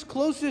youngest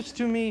closest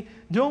to me,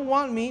 don't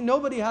want me.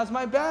 Nobody has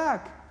my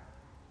back.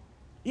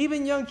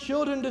 Even young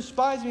children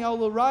despise me. I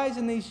will arise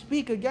and they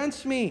speak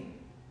against me.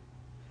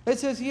 It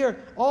says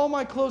here, all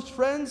my close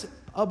friends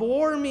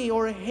abhor me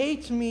or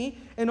hate me,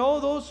 and all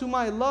those whom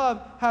I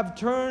love have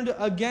turned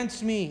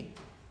against me.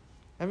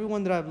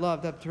 Everyone that I've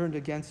loved have turned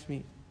against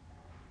me.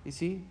 You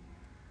see?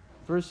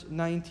 Verse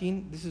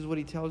 19, this is what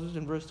he tells us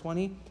in verse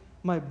 20.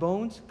 My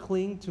bones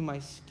cling to my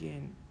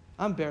skin.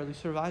 I'm barely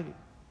surviving.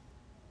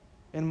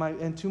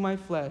 And to my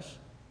flesh.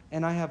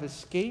 And I have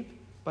escaped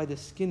by the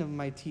skin of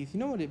my teeth. You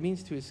know what it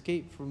means to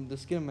escape from the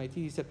skin of my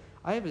teeth? He said,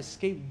 I have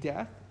escaped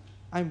death.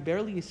 I'm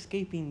barely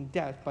escaping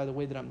death by the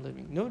way that I'm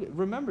living.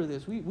 Remember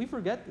this. We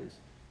forget this.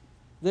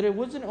 that it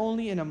wasn't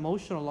only an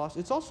emotional loss,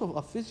 it's also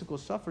a physical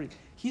suffering.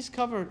 He's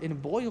covered in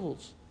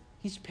boils.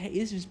 This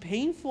is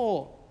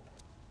painful.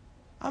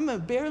 I'm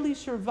barely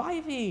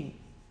surviving.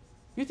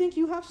 You think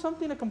you have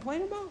something to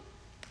complain about?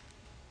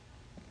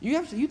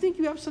 You think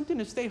you have something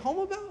to stay home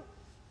about?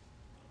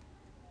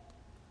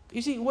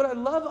 You see, what I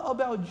love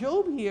about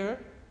Job here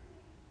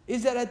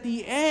is that at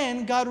the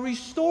end, God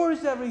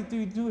restores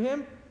everything to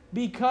him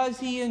because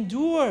he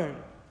endured.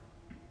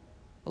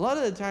 A lot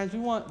of the times we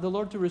want the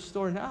Lord to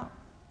restore now.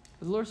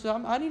 The Lord said,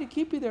 I need to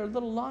keep you there a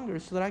little longer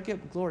so that I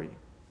get glory.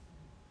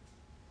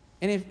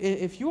 And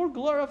if you're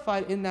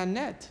glorified in that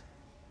net,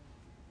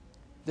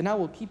 then I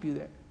will keep you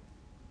there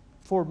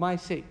for my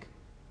sake.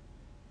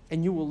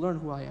 And you will learn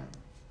who I am.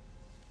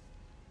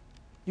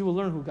 You will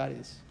learn who God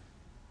is.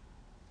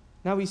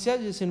 Now he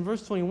says this in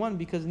verse 21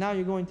 because now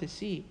you're going to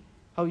see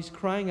how he's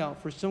crying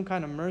out for some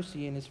kind of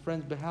mercy in his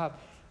friend's behalf.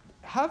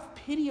 Have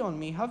pity on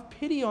me. Have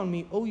pity on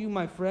me, oh you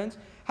my friends.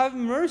 Have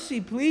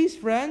mercy, please,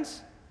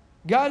 friends.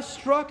 God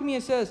struck me,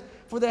 it says,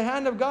 for the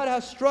hand of God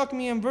has struck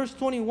me in verse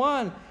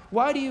 21.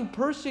 Why do you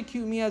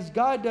persecute me as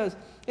God does?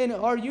 And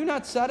are you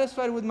not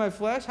satisfied with my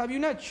flesh? Have you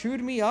not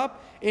chewed me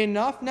up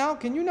enough now?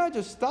 Can you not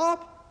just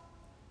stop?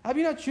 Have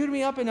you not chewed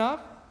me up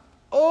enough?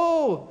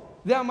 Oh,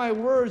 that my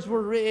words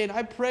were written.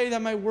 I pray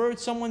that my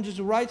words, someone just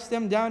writes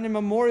them down and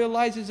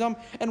memorializes them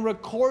and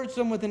records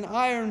them with an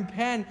iron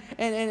pen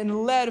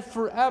and lead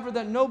forever,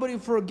 that nobody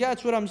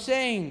forgets what I'm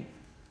saying.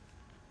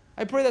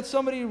 I pray that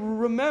somebody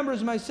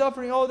remembers my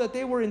suffering. Oh, that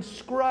they were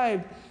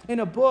inscribed in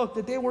a book,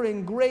 that they were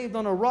engraved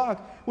on a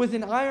rock with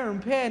an iron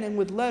pen and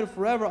with lead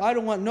forever. I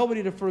don't want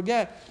nobody to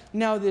forget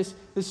now this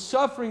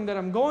suffering that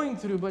I'm going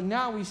through. But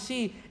now we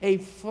see a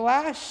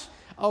flash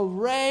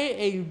array,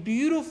 a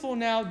beautiful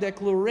now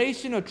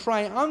declaration, a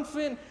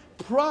triumphant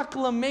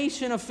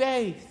proclamation of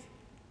faith.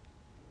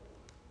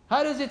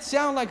 How does it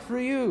sound like for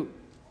you?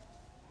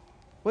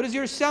 What does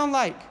yours sound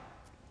like?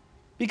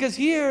 Because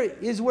here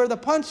is where the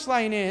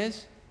punchline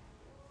is.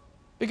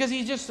 Because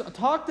he just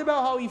talked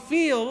about how he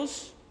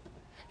feels.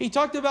 He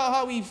talked about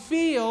how he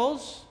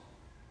feels.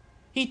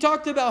 He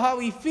talked about how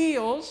he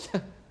feels.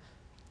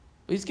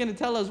 He's going to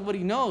tell us what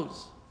he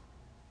knows.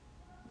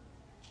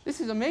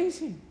 This is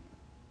amazing.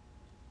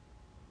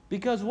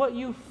 Because what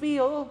you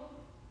feel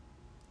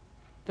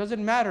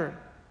doesn't matter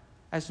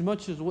as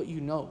much as what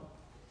you know.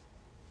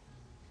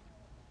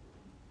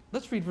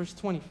 Let's read verse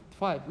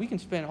 25. We can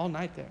spend all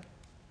night there.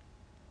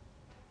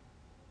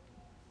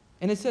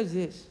 And it says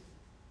this.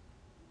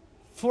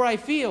 For I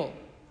feel.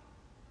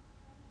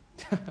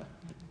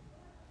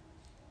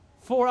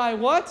 For I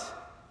what?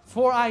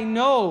 For I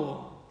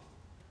know.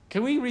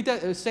 Can we read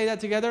that? Say that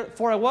together.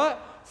 For I what?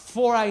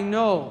 For I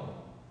know.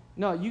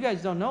 No, you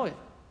guys don't know it.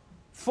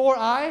 For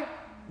I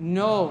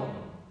know.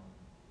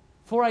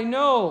 For I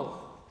know.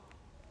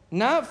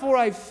 Not for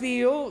I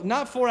feel,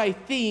 not for I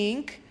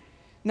think,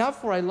 not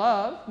for I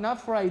love,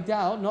 not for I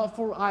doubt, not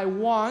for I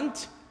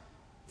want,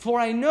 for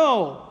I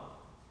know.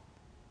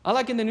 I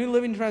like in the New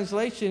Living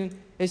Translation,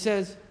 it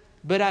says,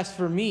 but as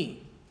for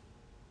me.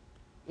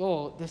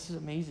 Oh, this is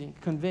amazing.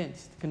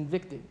 Convinced,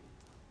 convicted.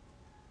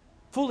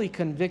 Fully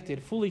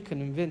convicted, fully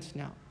convinced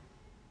now.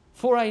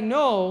 For I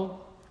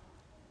know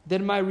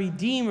that my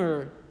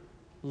Redeemer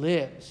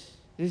lives.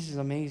 This is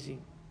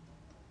amazing.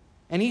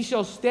 And he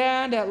shall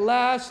stand at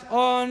last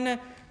on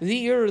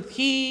the earth.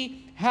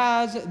 He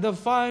has the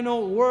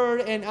final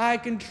word, and I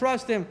can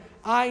trust him.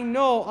 I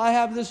know, I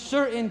have the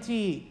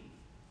certainty.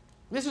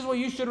 This is what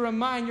you should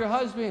remind your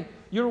husband,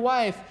 your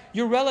wife,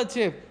 your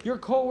relative, your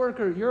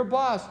coworker, your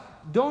boss.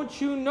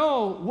 Don't you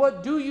know?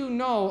 What do you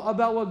know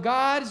about what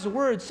God's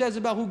word says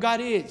about who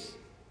God is?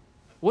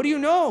 What do you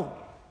know?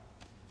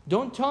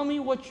 Don't tell me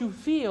what you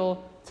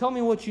feel. Tell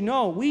me what you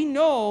know. We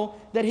know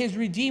that his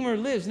Redeemer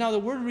lives. Now, the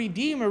word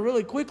Redeemer,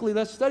 really quickly,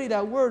 let's study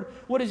that word.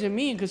 What does it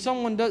mean? Because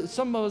some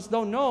of us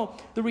don't know.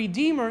 The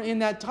Redeemer in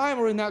that time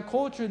or in that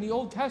culture in the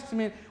Old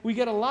Testament, we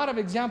get a lot of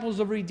examples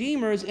of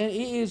Redeemers, and it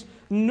is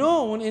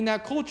known in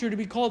that culture to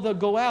be called the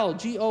Goel,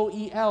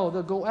 G-O-E-L,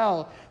 the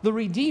Goel, the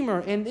Redeemer.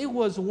 And it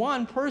was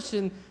one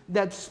person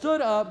that stood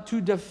up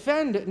to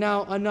defend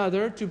now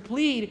another, to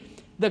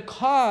plead the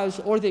cause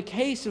or the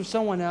case of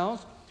someone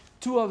else,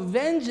 to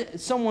avenge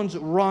someone's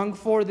wrong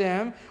for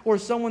them or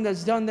someone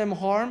that's done them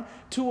harm,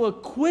 to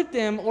acquit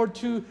them or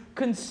to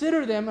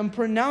consider them and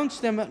pronounce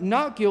them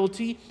not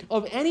guilty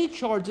of any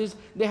charges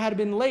that had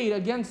been laid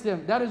against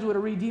them. That is what a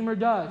Redeemer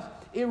does.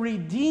 It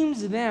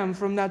redeems them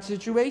from that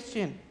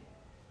situation.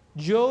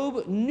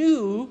 Job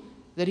knew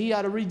that he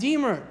had a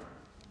Redeemer.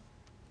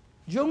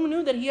 Job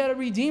knew that he had a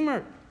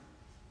Redeemer.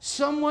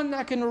 Someone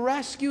that can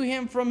rescue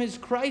him from his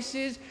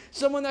crisis,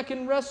 someone that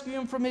can rescue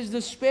him from his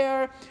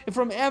despair, and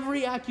from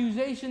every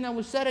accusation that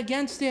was set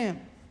against him.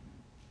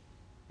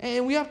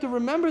 And we have to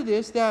remember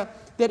this, that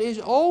is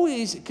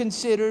always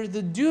considered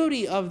the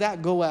duty of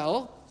that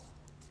Goel.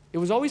 It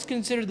was always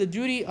considered the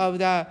duty of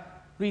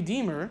that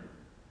Redeemer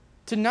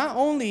to not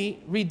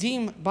only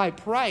redeem by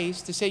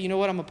price, to say, you know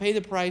what, I'm going to pay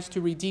the price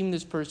to redeem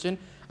this person.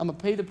 I'm going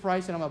to pay the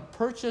price and I'm going to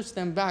purchase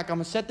them back. I'm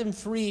going to set them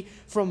free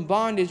from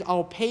bondage.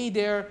 I'll pay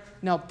their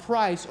now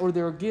price or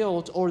their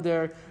guilt or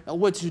their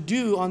what's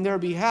due on their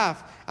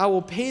behalf. I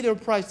will pay their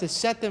price to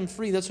set them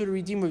free. That's what a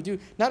redeemer would do.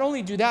 Not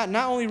only do that,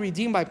 not only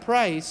redeem by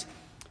price,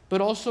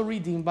 but also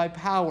redeem by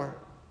power.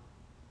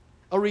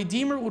 A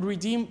redeemer would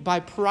redeem by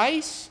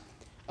price.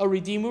 A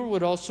redeemer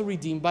would also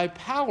redeem by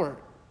power.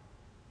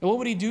 And what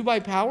would he do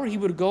by power? He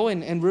would go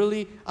and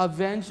really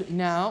avenge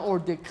now or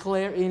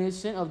declare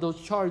innocent of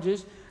those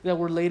charges that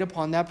were laid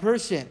upon that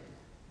person.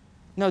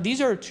 Now,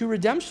 these are two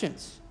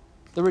redemptions.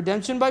 The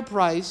redemption by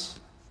price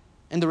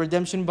and the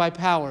redemption by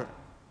power.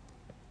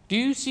 Do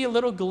you see a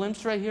little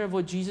glimpse right here of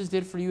what Jesus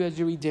did for you as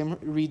your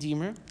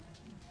redeemer?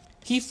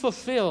 He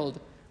fulfilled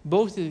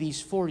both of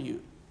these for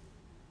you.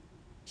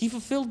 He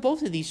fulfilled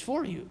both of these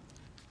for you.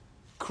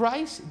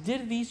 Christ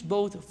did these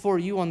both for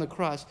you on the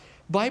cross.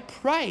 By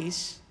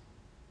price,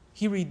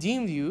 he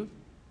redeemed you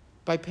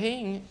by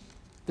paying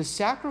the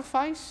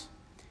sacrifice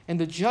and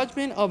the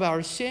judgment of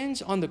our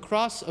sins on the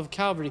cross of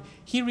Calvary.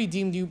 He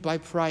redeemed you by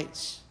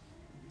price.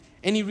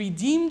 And he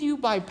redeemed you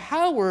by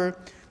power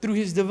through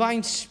his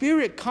divine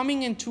Spirit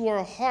coming into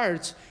our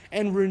hearts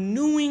and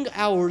renewing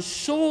our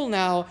soul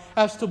now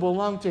as to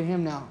belong to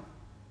him now.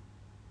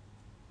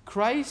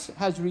 Christ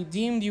has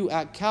redeemed you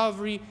at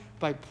Calvary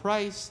by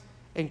price,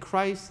 and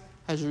Christ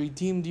has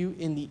redeemed you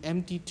in the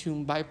empty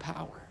tomb by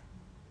power.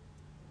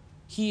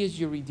 He is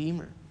your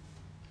Redeemer.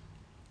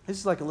 This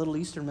is like a little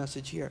Easter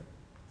message here.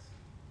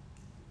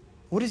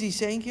 What is he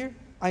saying here?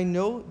 I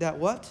know that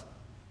what?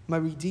 My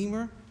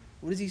Redeemer,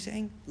 what is he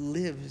saying?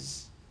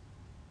 Lives.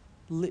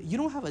 You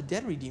don't have a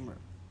dead Redeemer.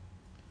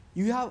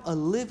 You have a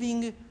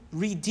living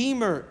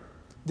Redeemer.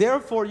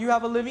 Therefore, you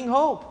have a living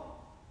hope.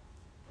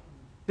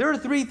 There are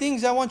three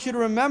things I want you to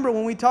remember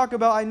when we talk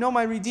about I know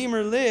my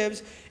Redeemer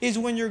lives, is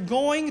when you're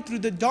going through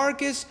the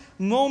darkest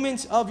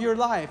moments of your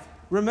life.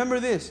 Remember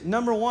this.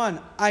 Number one,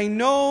 I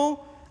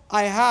know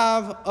I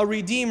have a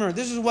Redeemer.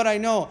 This is what I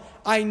know.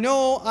 I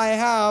know I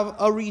have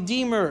a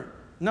Redeemer.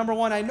 Number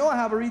one, I know I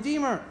have a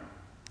Redeemer.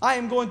 I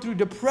am going through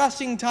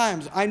depressing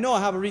times. I know I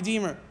have a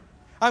Redeemer.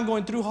 I'm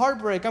going through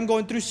heartbreak. I'm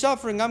going through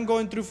suffering. I'm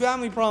going through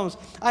family problems.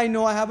 I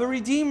know I have a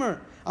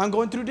Redeemer. I'm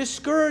going through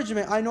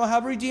discouragement. I know I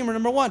have a Redeemer.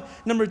 Number one.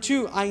 Number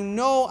two, I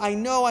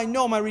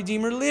know my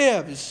Redeemer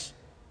lives.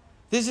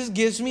 This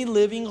gives me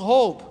living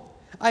hope.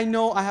 I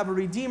know I have a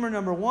Redeemer,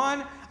 number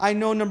one. I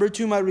know, number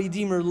two, my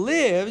Redeemer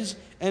lives.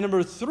 And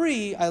number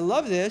three, I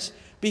love this,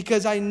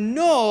 because I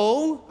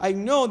know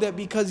that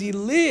because he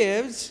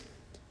lives,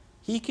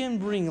 he can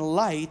bring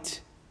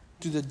light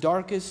to the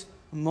darkest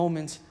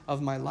moments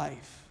of my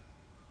life.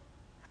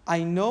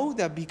 I know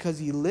that because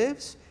he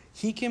lives,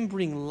 he can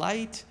bring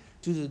light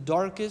to the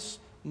darkest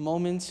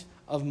moments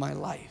of my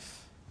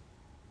life.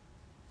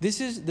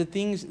 This is the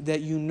things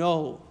that you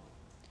know.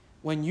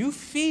 When you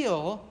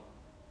feel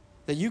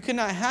that you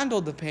cannot handle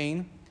the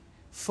pain,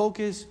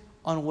 focus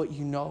on what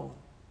you know.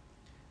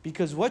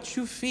 Because what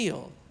you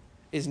feel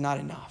is not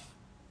enough.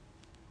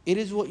 It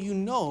is what you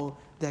know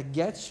that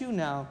gets you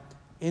now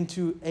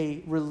into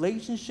a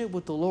relationship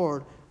with the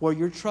Lord where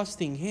you're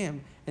trusting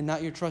him and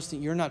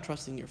you're not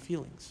trusting your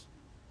feelings.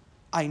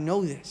 I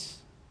know this.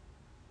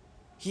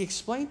 He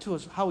explained to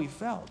us how he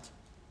felt.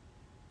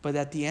 But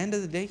at the end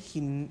of the day,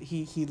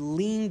 he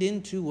leaned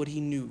into what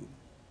he knew.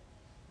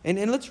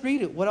 And let's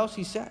read it. What else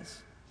he says?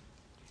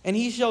 And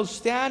he shall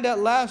stand at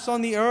last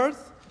on the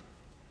earth.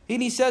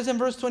 And he says in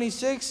verse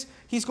 26,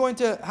 he's going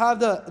to have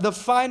the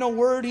final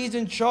word. He's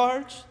in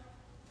charge.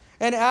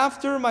 And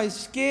after my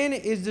skin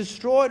is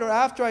destroyed, or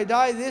after I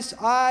die, this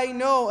I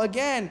know.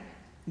 Again,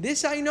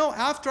 this I know.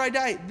 After I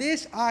die,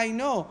 this I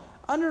know.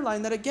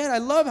 Underline that again. I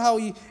love how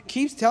he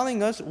keeps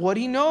telling us what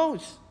he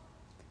knows.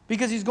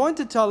 Because he's going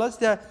to tell us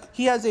that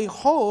he has a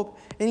hope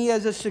and he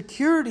has a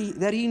security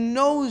that he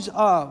knows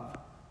of.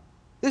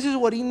 This is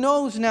what he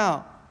knows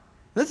now.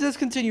 Let's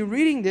continue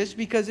reading this,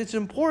 because it's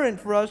important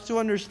for us to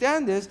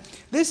understand this.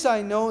 This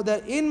I know,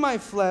 that in my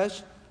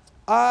flesh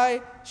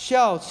I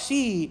shall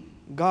see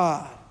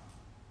God.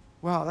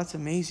 Wow, that's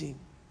amazing.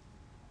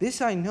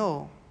 This I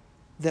know,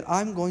 that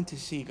I'm going to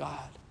see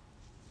God.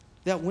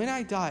 That when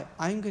I die,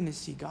 I'm going to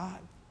see God.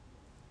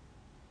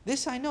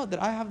 This I know, that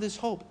I have this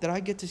hope, that I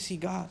get to see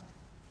God,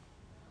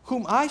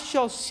 whom I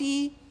shall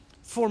see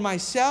for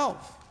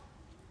myself.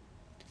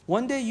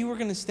 One day you are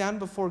going to stand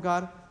before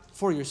God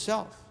for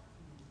yourself.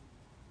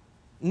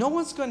 No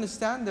one's going to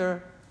stand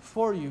there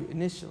for you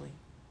initially.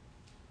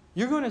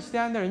 You're going to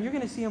stand there and you're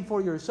going to see him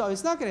for yourself.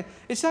 It's not going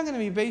to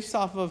be based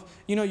off of,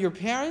 your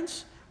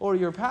parents or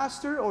your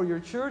pastor or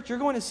your church. You're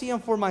going to see him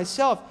for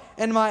myself.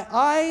 And my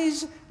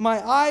eyes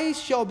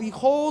shall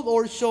behold,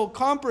 or shall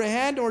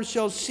comprehend, or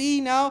shall see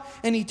now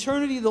in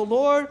eternity the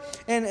Lord,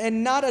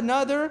 and not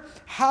another.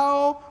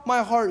 How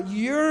my heart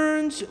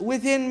yearns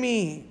within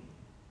me.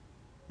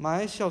 My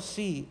eyes shall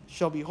see,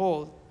 shall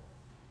behold,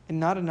 and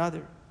not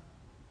another.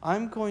 My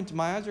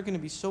eyes are going to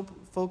be so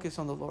focused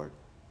on the Lord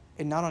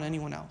and not on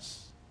anyone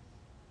else.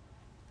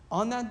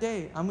 On that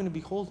day, I'm going to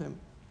behold him.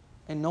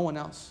 and no one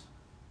else.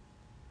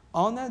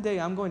 On that day,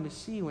 I'm going to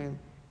see him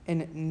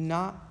and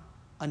not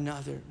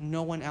another,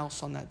 no one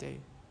else on that day.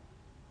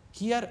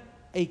 He had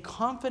a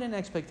confident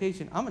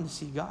expectation. I'm going to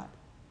see God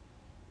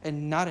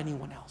and not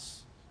anyone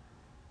else.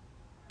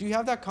 Do you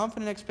have that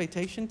confident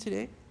expectation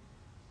today?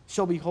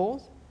 Shall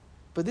behold.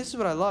 But this is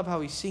what I love,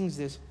 how he sings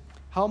this.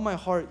 How my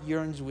heart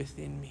yearns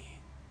within me.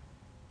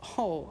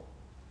 Oh,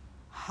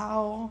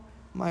 how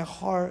my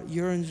heart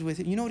yearns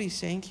within. You know what he's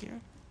saying here?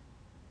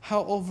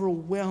 How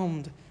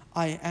overwhelmed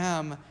I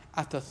am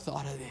at the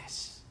thought of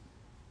this.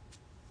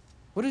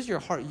 What does your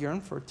heart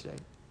yearn for today?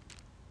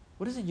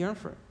 What does it yearn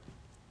for?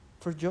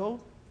 For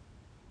Job,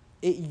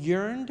 it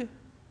yearned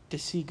to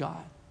see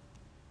God.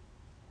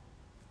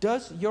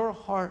 Does your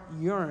heart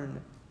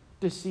yearn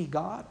to see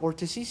God or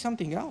to see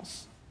something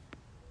else?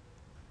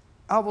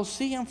 I will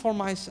see him for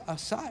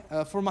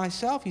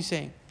myself, he's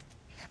saying.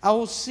 I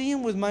will see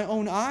him with my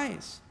own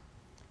eyes.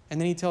 And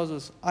then he tells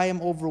us, I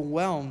am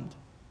overwhelmed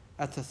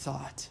at the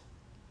thought.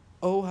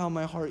 Oh, how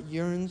my heart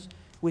yearns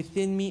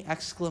within me,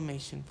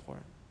 exclamation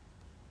point.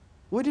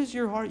 What does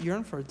your heart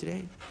yearn for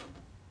today?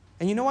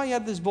 And you know why you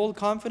have this bold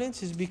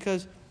confidence? Is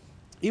because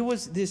it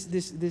was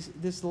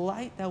this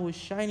light that was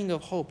shining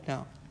of hope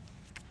now.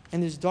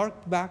 And this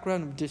dark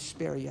background of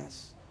despair,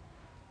 yes.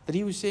 That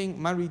he was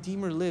saying, my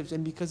Redeemer lives,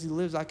 and because he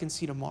lives, I can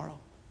see tomorrow.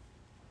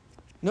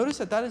 Notice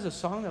that is a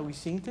song that we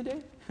sing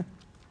today.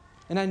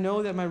 And I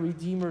know that my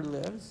Redeemer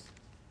lives.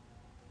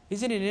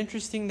 Isn't it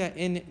interesting that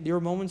in your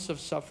moments of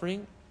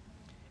suffering,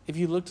 if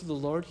you look to the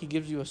Lord, he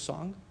gives you a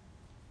song?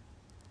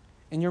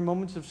 In your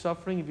moments of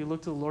suffering, if you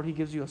look to the Lord, he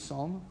gives you a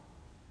psalm.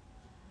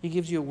 He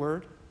gives you a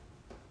word.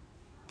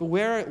 But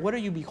what are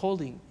you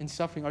beholding in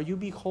suffering? Are you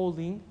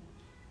beholding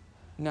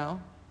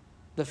now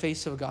the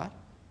face of God?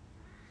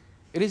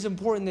 It is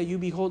important that you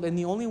behold, and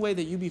the only way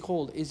that you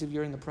behold is if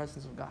you're in the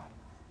presence of God.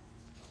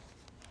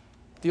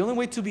 The only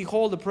way to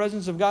behold the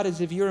presence of God is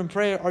if you're in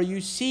prayer. Are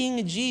you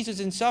seeing Jesus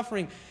in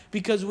suffering?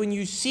 Because when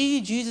you see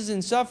Jesus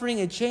in suffering,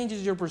 it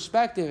changes your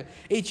perspective.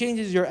 It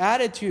changes your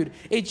attitude.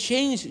 It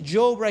changed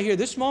Job right here.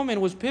 This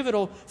moment was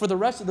pivotal for the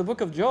rest of the book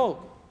of Job.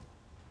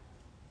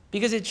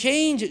 Because it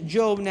changed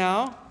Job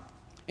now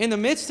in the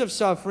midst of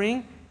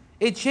suffering.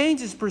 It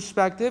changed his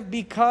perspective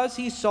because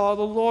he saw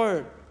the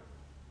Lord.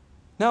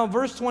 Now,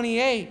 verse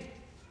 28,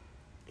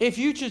 if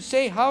you should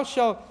say, how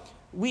shall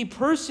we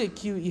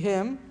persecute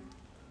him,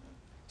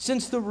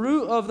 since the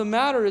root of the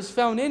matter is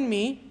found in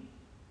me?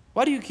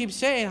 Why do you keep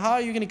saying, how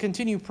are you going to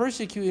continue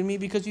persecuting me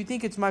because you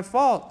think it's my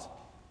fault?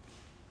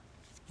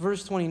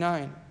 Verse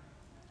 29,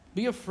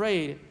 be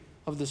afraid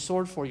of the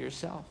sword for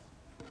yourself.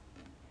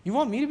 You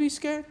want me to be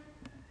scared?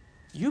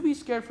 You be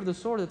scared for the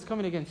sword that's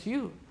coming against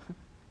you.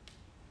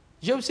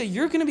 Job said,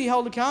 you're going to be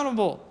held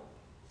accountable.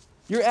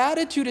 Your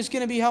attitude is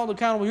going to be held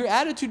accountable. Your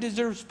attitude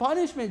deserves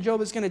punishment,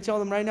 Job is going to tell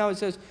them right now. It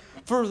says,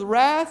 for the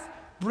wrath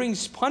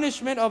brings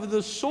punishment of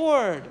the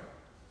sword.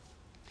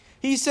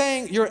 He's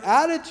saying, your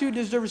attitude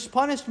deserves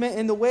punishment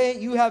in the way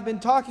you have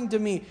been talking to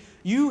me.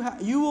 You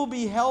will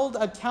be held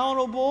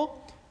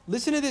accountable.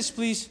 Listen to this,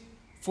 please,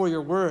 for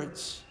your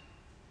words.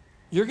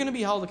 You're going to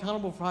be held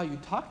accountable for how you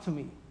talk to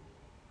me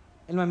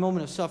in my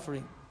moment of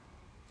suffering.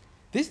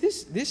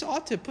 This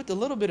ought to put a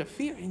little bit of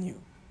fear in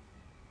you.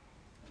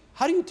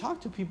 How do you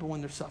talk to people when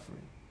they're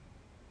suffering?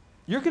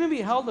 You're going to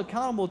be held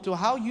accountable to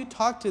how you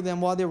talk to them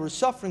while they were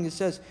suffering. It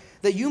says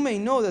that you may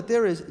know that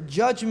there is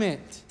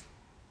judgment.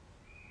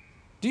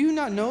 Do you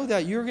not know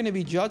that you're going to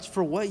be judged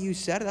for what you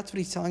said? That's what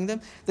he's telling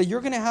them. That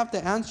you're going to have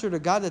to answer to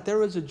God, that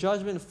there is a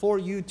judgment for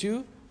you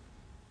too.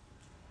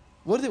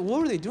 What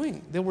were they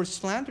doing? They were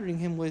slandering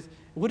him with,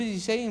 what did he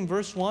say in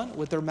verse 1?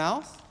 With their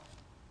mouth.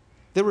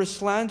 They were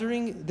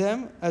slandering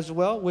them as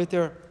well with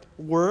their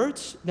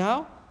words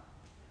now.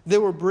 They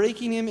were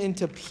breaking him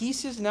into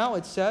pieces now,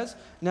 it says,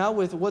 now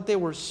with what they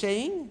were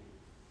saying.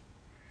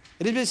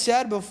 It had been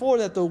said before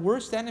that the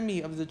worst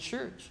enemy of the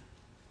church,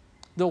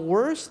 the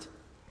worst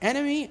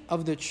enemy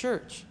of the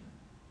church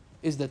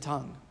is the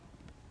tongue.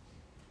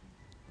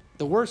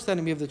 The worst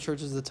enemy of the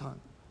church is the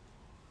tongue.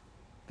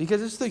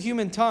 Because it's the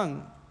human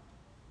tongue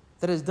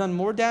that has done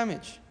more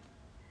damage.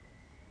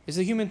 It's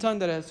the human tongue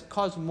that has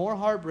caused more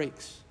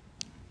heartbreaks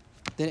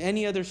than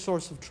any other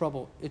source of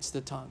trouble. It's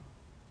the tongue,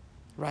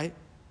 right?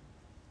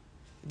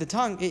 The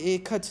tongue,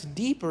 it cuts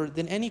deeper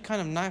than any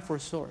kind of knife or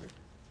sword.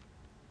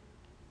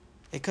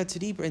 It cuts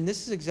deeper. And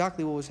this is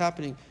exactly what was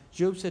happening.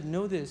 Job said,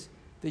 know this,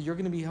 that you're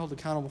going to be held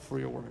accountable for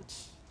your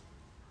words.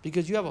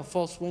 Because you have a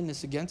false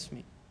witness against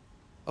me.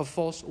 A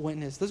false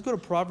witness. Let's go to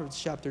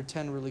Proverbs chapter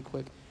 10 really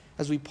quick.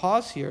 As we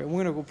pause here, and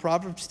we're going to go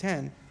Proverbs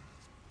 10.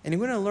 And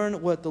we're going to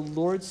learn what the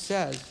Lord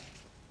says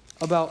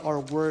about our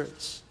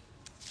words.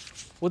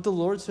 What the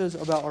Lord says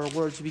about our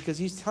words. Because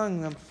he's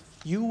telling them,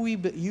 you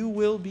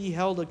will be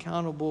held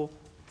accountable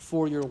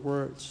for your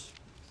words.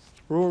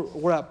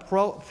 We're at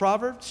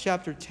Proverbs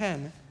chapter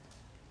 10.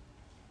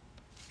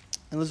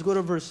 And let's go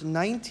to verse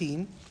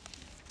 19.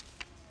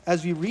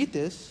 As we read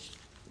this,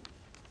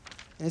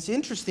 and it's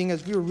interesting,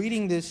 as we were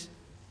reading this,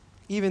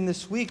 even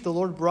this week, the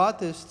Lord brought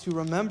this to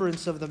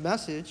remembrance of the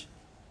message.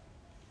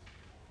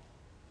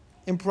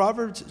 In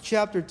Proverbs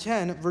chapter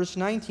 10, verse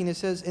 19, it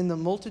says, in the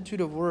multitude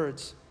of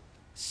words,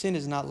 sin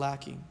is not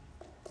lacking.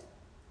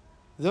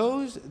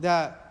 Those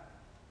that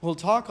will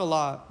talk a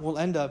lot will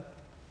end up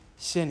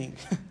sinning.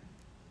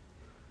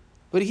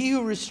 But he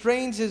who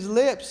restrains his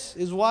lips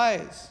is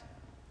wise.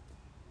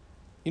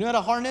 You know how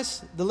to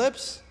harness the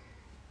lips?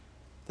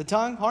 The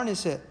tongue?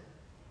 Harness it.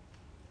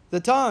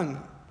 The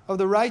tongue of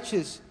the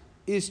righteous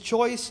is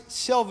choice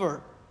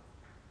silver.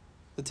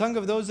 The tongue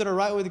of those that are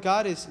right with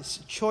God is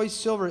choice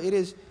silver. It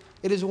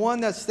is one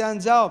that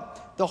stands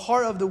out. The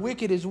heart of the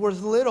wicked is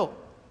worth little.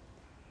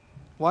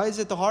 Why is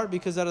it the heart?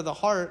 Because out of the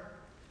heart,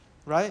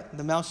 right,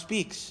 the mouth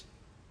speaks.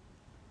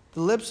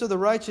 The lips of the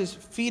righteous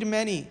feed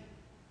many.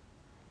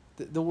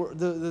 The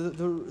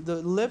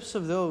lips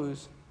of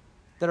those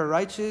that are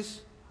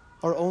righteous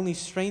are only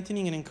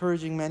strengthening and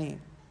encouraging many.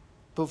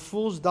 But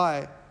fools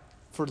die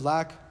for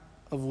lack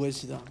of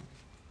wisdom.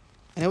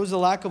 And it was a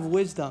lack of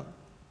wisdom.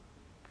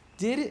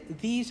 Did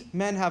these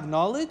men have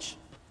knowledge?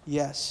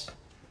 Yes.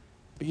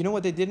 But you know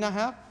what they did not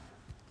have?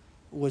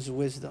 Was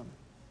wisdom.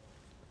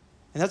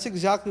 And that's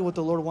exactly what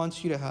the Lord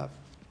wants you to have.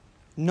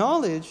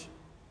 Knowledge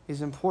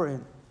is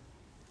important,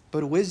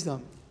 but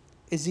wisdom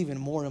is even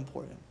more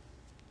important.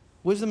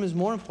 Wisdom is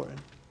more important.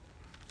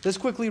 Let's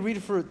quickly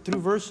read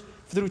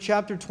through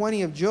chapter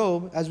 20 of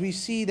Job, as we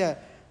see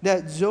that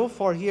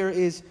Zophar here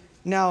is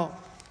now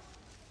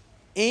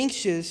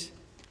anxious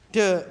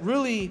to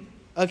really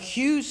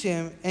accuse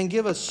him and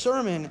give a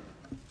sermon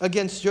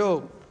against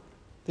Job.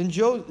 Then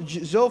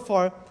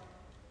Zophar,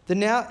 the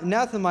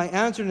Nathanathite,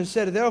 answered and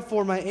said,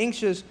 therefore my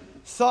anxious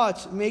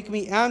thoughts make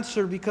me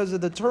answer because of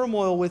the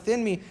turmoil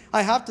within me.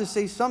 I have to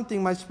say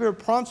something. My spirit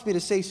prompts me to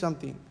say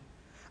something.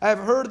 I have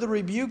heard the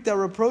rebuke that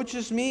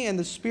reproaches me, and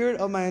the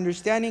spirit of my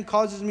understanding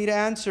causes me to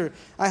answer.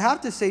 I have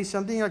to say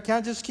something. I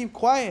can't just keep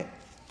quiet.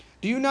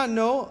 Do you not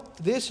know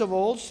this of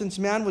old, since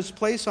man was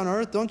placed on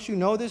earth? Don't you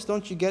know this?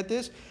 Don't you get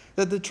this?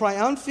 That the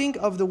triumphing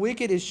of the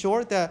wicked is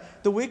short,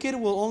 that the wicked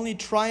will only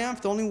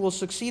triumph, only will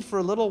succeed for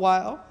a little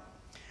while,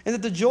 and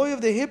that the joy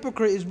of the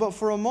hypocrite is but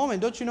for a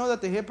moment. Don't you know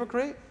that the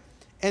hypocrite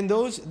and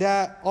those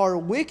that are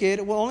wicked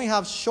will only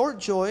have short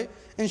joy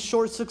and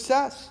short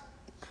success?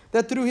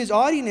 That through his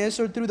haughtiness,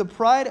 or through the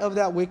pride of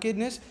that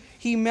wickedness,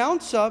 he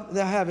mounts up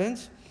the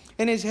heavens,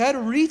 and his head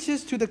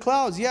reaches to the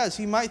clouds. Yes,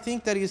 he might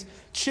think that his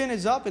chin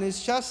is up and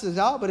his chest is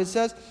out, but it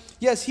says,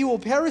 yes, he will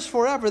perish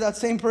forever, that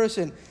same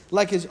person,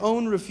 like his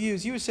own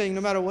refuse. He was saying,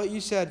 no matter what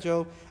you said,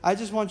 Job, I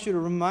just want you to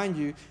remind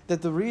you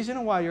that the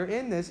reason why you're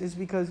in this is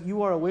because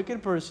you are a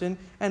wicked person,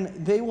 and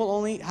they will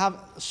only have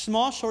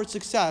small, short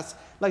success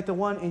like the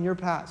one in your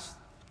past.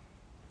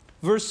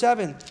 Verse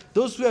 7,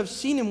 those who have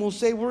seen him will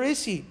say, where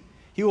is he?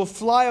 He will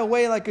fly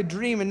away like a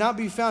dream and not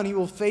be found. He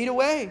will fade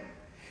away.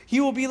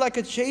 He will be like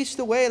a chased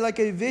away, like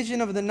a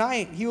vision of the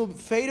night. He will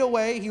fade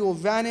away. He will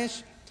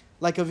vanish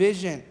like a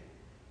vision.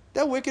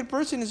 That wicked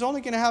person is only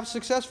going to have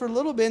success for a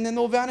little bit, and then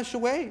they'll vanish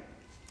away.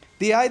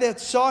 The eye that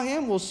saw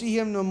him will see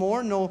him no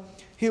more. No,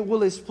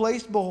 will his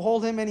place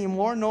behold him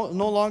anymore. No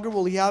longer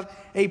will he have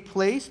a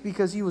place,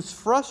 because he was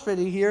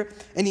frustrated here,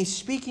 and he's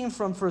speaking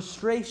from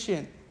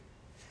frustration.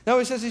 Now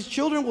it says his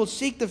children will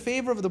seek the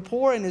favor of the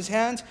poor, and his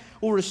hands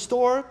will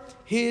restore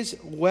his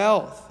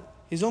wealth.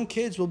 His own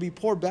kids will be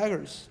poor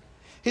beggars.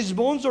 His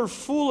bones are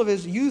full of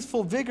his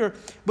youthful vigor,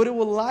 but it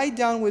will lie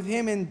down with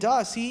him in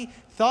dust. He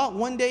thought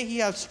one day he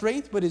has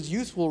strength, but his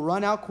youth will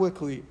run out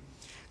quickly.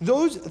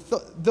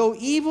 Though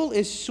evil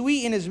is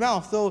sweet in his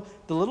mouth, though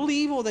the little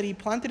evil that he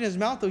planted in his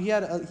mouth, though he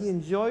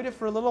enjoyed it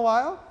for a little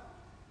while.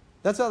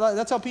 That's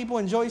how people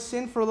enjoy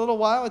sin for a little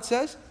while, it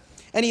says.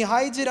 And he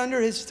hides it under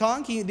his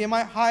tongue. They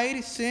might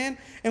hide sin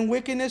and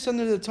wickedness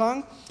under the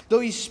tongue. Though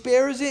he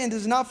spares it and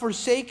does not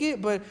forsake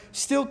it, but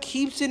still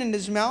keeps it in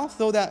his mouth.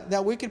 Though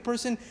that wicked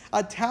person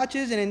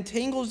attaches and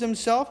entangles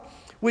himself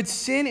with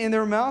sin in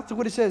their mouth. Look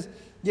what it says.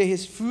 Yeah,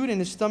 his food and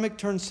his stomach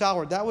turn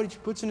sour. That what he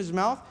puts in his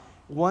mouth,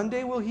 one day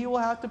he will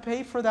have to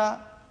pay for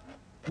that.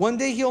 One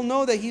day he'll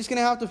know that he's going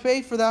to have to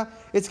pay for that.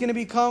 It's going to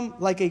become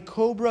like a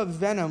cobra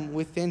venom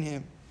within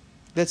him.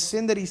 That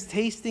sin that he's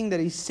tasting,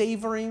 that he's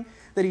savoring,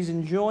 that he's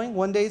enjoying,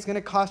 one day it's going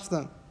to cost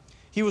them.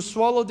 He will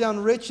swallow down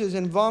riches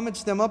and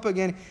vomits them up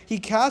again. He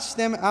casts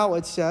them out,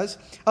 it says.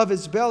 Of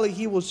his belly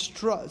he will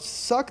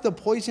suck the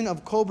poison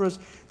of cobras.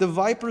 The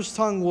viper's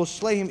tongue will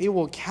slay him. It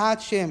will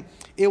catch him.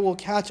 It will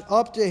catch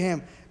up to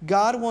him.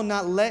 God will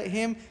not let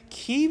him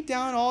keep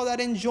down all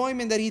that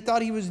enjoyment that he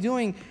thought he was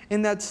doing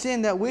in that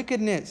sin, that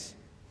wickedness.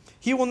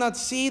 He will not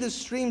see the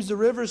streams, the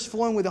rivers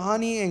flowing with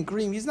honey and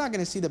cream. He's not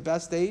going to see the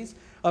best days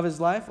of his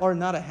life are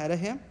not ahead of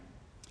him.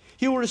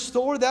 He will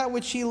restore that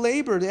which he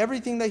labored.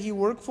 Everything that he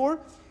worked for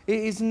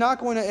is not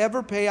going to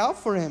ever pay out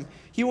for him.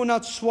 He will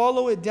not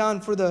swallow it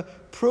down. For the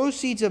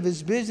proceeds of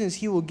his business,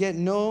 he will get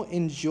no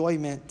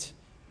enjoyment.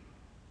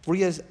 For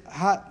he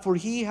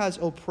has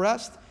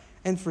oppressed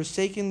and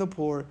forsaken the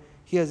poor.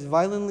 He has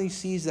violently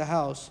seized the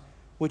house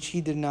which he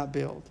did not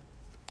build.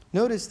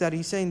 Notice that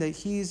he's saying that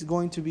he's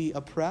going to be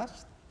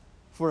oppressed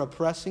for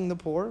oppressing the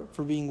poor,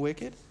 for being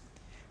wicked.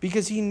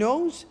 Because he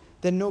knows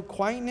that no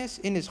quietness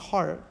in his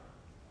heart,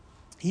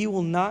 he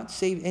will not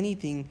save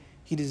anything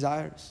he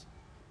desires.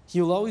 He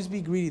will always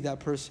be greedy, that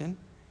person,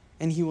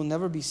 and he will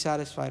never be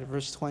satisfied.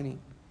 Verse 20.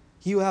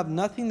 He will have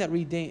nothing that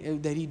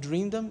he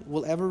dreamed of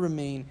will ever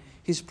remain.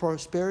 His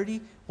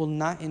prosperity will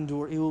not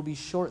endure. It will be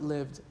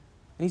short-lived.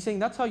 And he's saying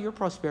that's how your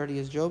prosperity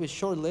is, Job. It's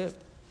short-lived.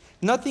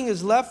 Nothing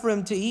is left for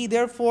him to eat.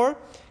 Therefore,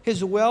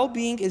 his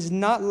well-being is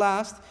not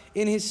last.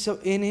 In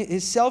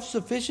his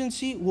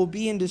self-sufficiency will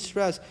be in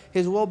distress.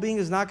 His well-being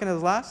is not going to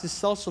last. His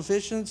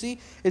self-sufficiency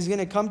is going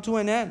to come to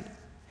an end.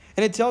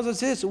 And it tells us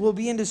this, will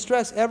be in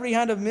distress. Every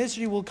hand of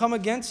misery will come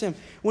against him.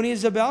 When he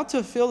is about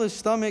to fill his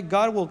stomach,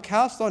 God will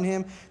cast on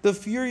him the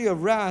fury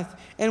of wrath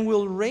and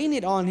will rain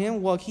it on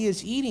him while he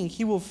is eating.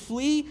 He will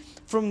flee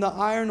from the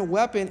iron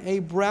weapon. A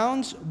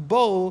bronze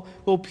bow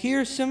will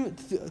pierce him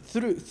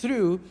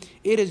through.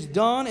 It is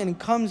done and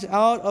comes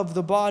out of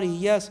the body.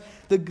 Yes,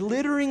 the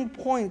glittering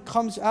point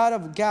comes out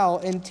of Gal,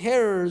 and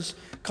terrors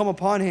come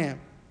upon him.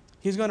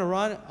 He's going to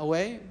run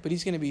away, but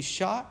he's going to be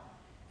shot.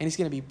 And he's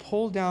going to be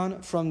pulled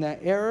down from that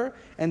error,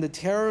 and the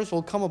terrors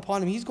will come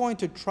upon him. He's going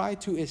to try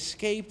to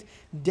escape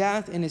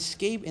death and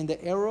escape, and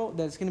the arrow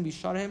that's going to be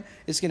shot at him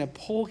is going to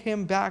pull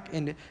him back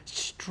and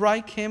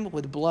strike him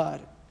with blood.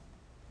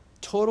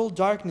 Total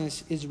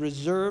darkness is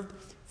reserved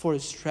for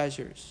his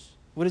treasures.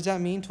 What does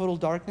that mean, total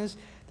darkness?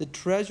 The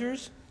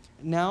treasures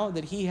now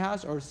that he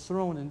has are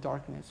thrown in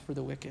darkness for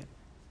the wicked.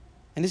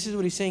 And this is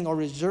what he's saying, are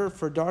reserved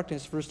for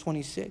darkness, verse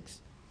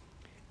 26.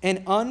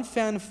 An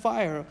unfanned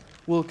fire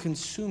will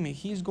consume me.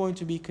 He's going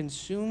to be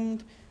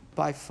consumed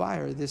by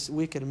fire, this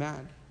wicked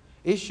man.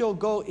 It shall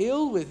go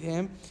ill with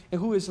him,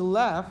 and who is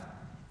left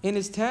in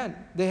his tent.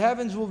 The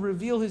heavens will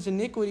reveal his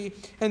iniquity,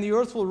 and the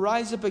earth will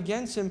rise up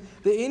against him.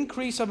 The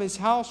increase of his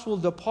house will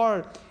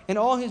depart, and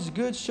all his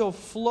goods shall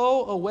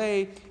flow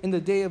away in the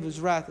day of his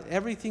wrath.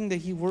 Everything that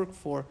he worked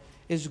for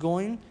is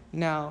going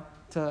now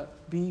to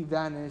be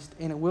vanished,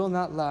 and it will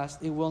not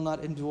last, it will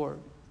not endure.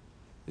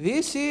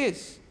 This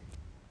is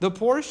the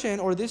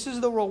portion, or this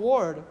is the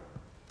reward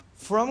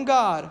from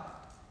God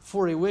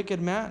for a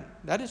wicked man.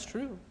 That is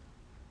true.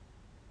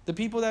 The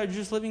people that are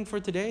just living for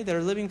today, that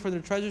are living for their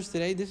treasures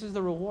today, this is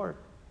the reward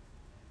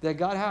that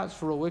God has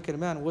for a wicked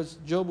man. Was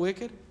Job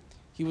wicked?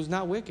 He was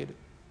not wicked.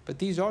 But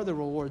these are the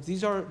rewards.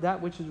 These are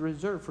that which is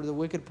reserved for the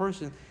wicked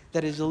person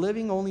that is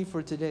living only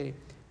for today.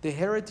 The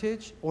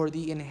heritage or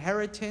the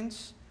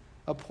inheritance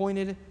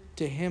appointed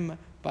to him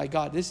by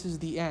God. This is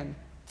the end.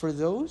 For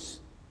those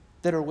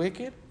that are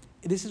wicked,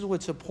 this is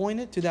what's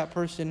appointed to that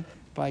person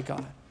by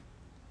God.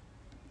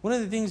 One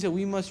of the things that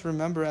we must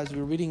remember as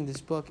we're reading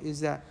this book is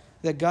that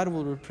God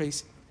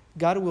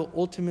will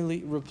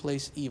ultimately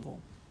replace evil.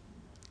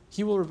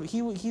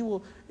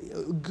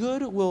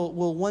 Good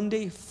will one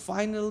day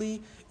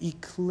finally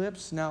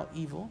eclipse now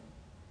evil.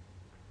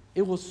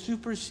 It will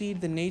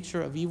supersede the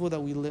nature of evil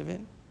that we live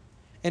in,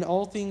 and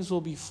all things will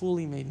be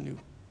fully made new.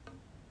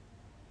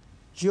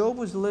 Job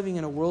was living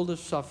in a world of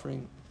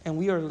suffering, and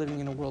we are living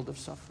in a world of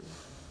suffering.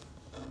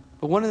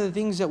 But one of the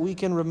things that we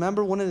can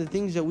remember, one of the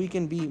things that we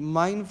can be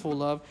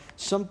mindful of,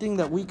 something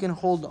that we can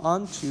hold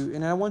on to,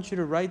 and I want you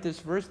to write this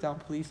verse down,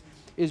 please,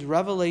 is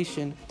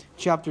Revelation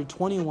chapter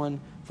 21,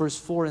 verse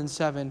 4 and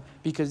 7,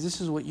 because this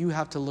is what you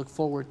have to look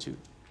forward to.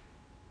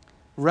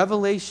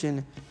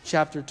 Revelation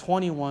chapter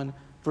 21,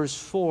 verse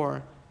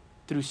 4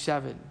 through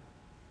 7.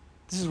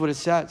 This is what it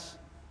says.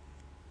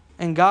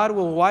 And God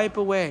will wipe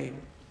away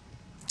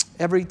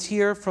every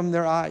tear from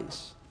their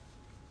eyes.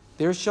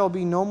 There shall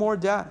be no more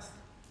death,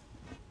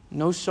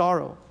 no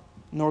sorrow,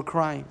 nor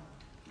crying.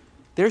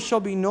 There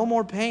shall be no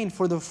more pain,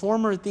 for the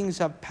former things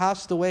have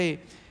passed away.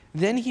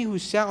 Then he who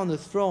sat on the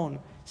throne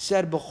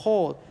said,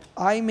 Behold,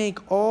 I make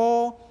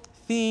all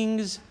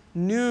things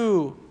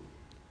new.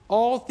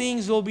 All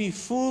things will be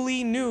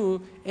fully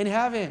new in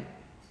heaven.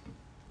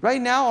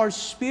 Right now, our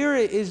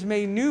spirit is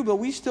made new, but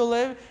we still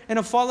live in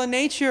a fallen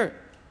nature.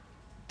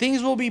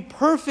 Things will be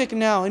perfect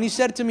now. And he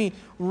said to me,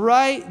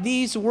 write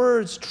these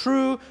words.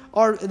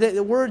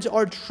 The words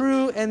are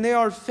true and they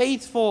are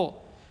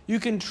faithful. You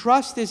can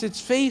trust this.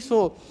 It's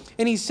faithful.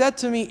 And he said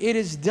to me, it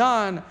is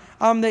done.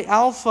 I'm the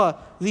Alpha,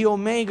 the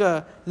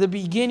Omega, the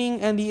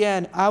beginning and the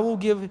end. I will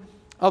give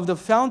of the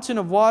fountain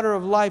of water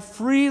of life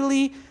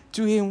freely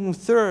to him who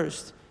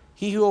thirsts.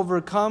 He who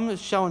overcomes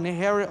shall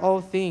inherit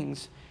all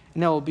things.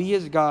 And I will be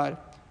his God,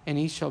 and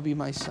he shall be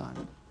my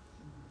son.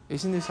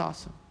 Isn't this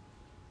awesome?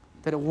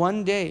 That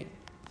one day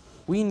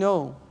we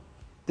know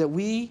that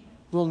we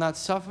will not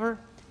suffer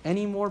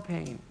any more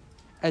pain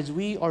as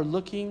we are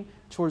looking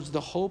towards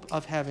the hope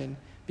of heaven.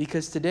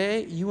 Because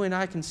today you and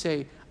I can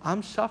say,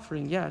 I'm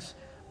suffering, yes,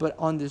 but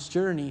on this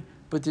journey,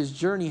 but this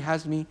journey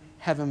has me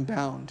heaven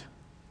bound.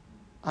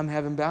 I'm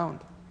heaven bound.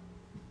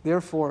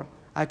 Therefore,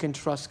 I can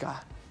trust God.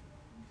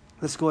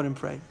 Let's go ahead and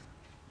pray.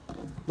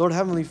 Lord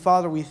Heavenly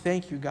Father, we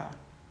thank you, God,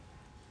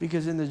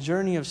 because in the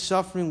journey of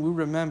suffering, we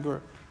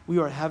remember we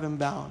are heaven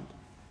bound.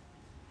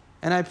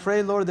 And I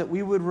pray, Lord, that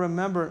we would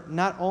remember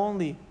not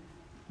only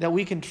that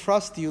we can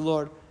trust you,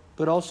 Lord,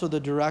 but also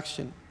the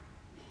direction.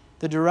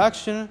 The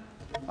direction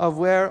of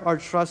where our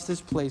trust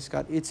is placed,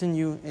 God. It's in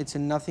you. It's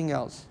in nothing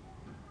else.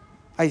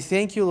 I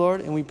thank you,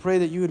 Lord, and we pray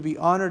that you would be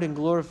honored and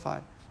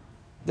glorified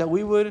That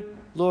we would,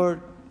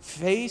 Lord,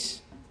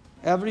 face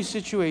every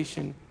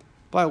situation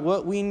by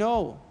what we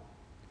know,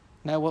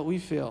 not what we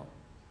feel.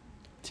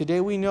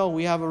 Today we know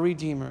we have a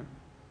Redeemer.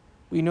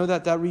 We know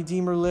that that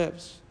Redeemer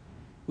lives.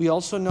 We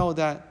also know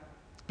that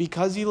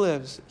because He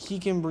lives, He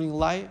can bring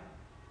light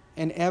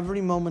in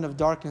every moment of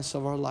darkness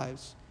of our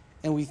lives.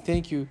 And we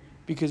thank You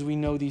because we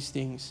know these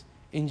things.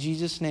 In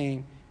Jesus'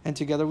 name, and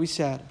together we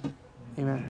said, Amen.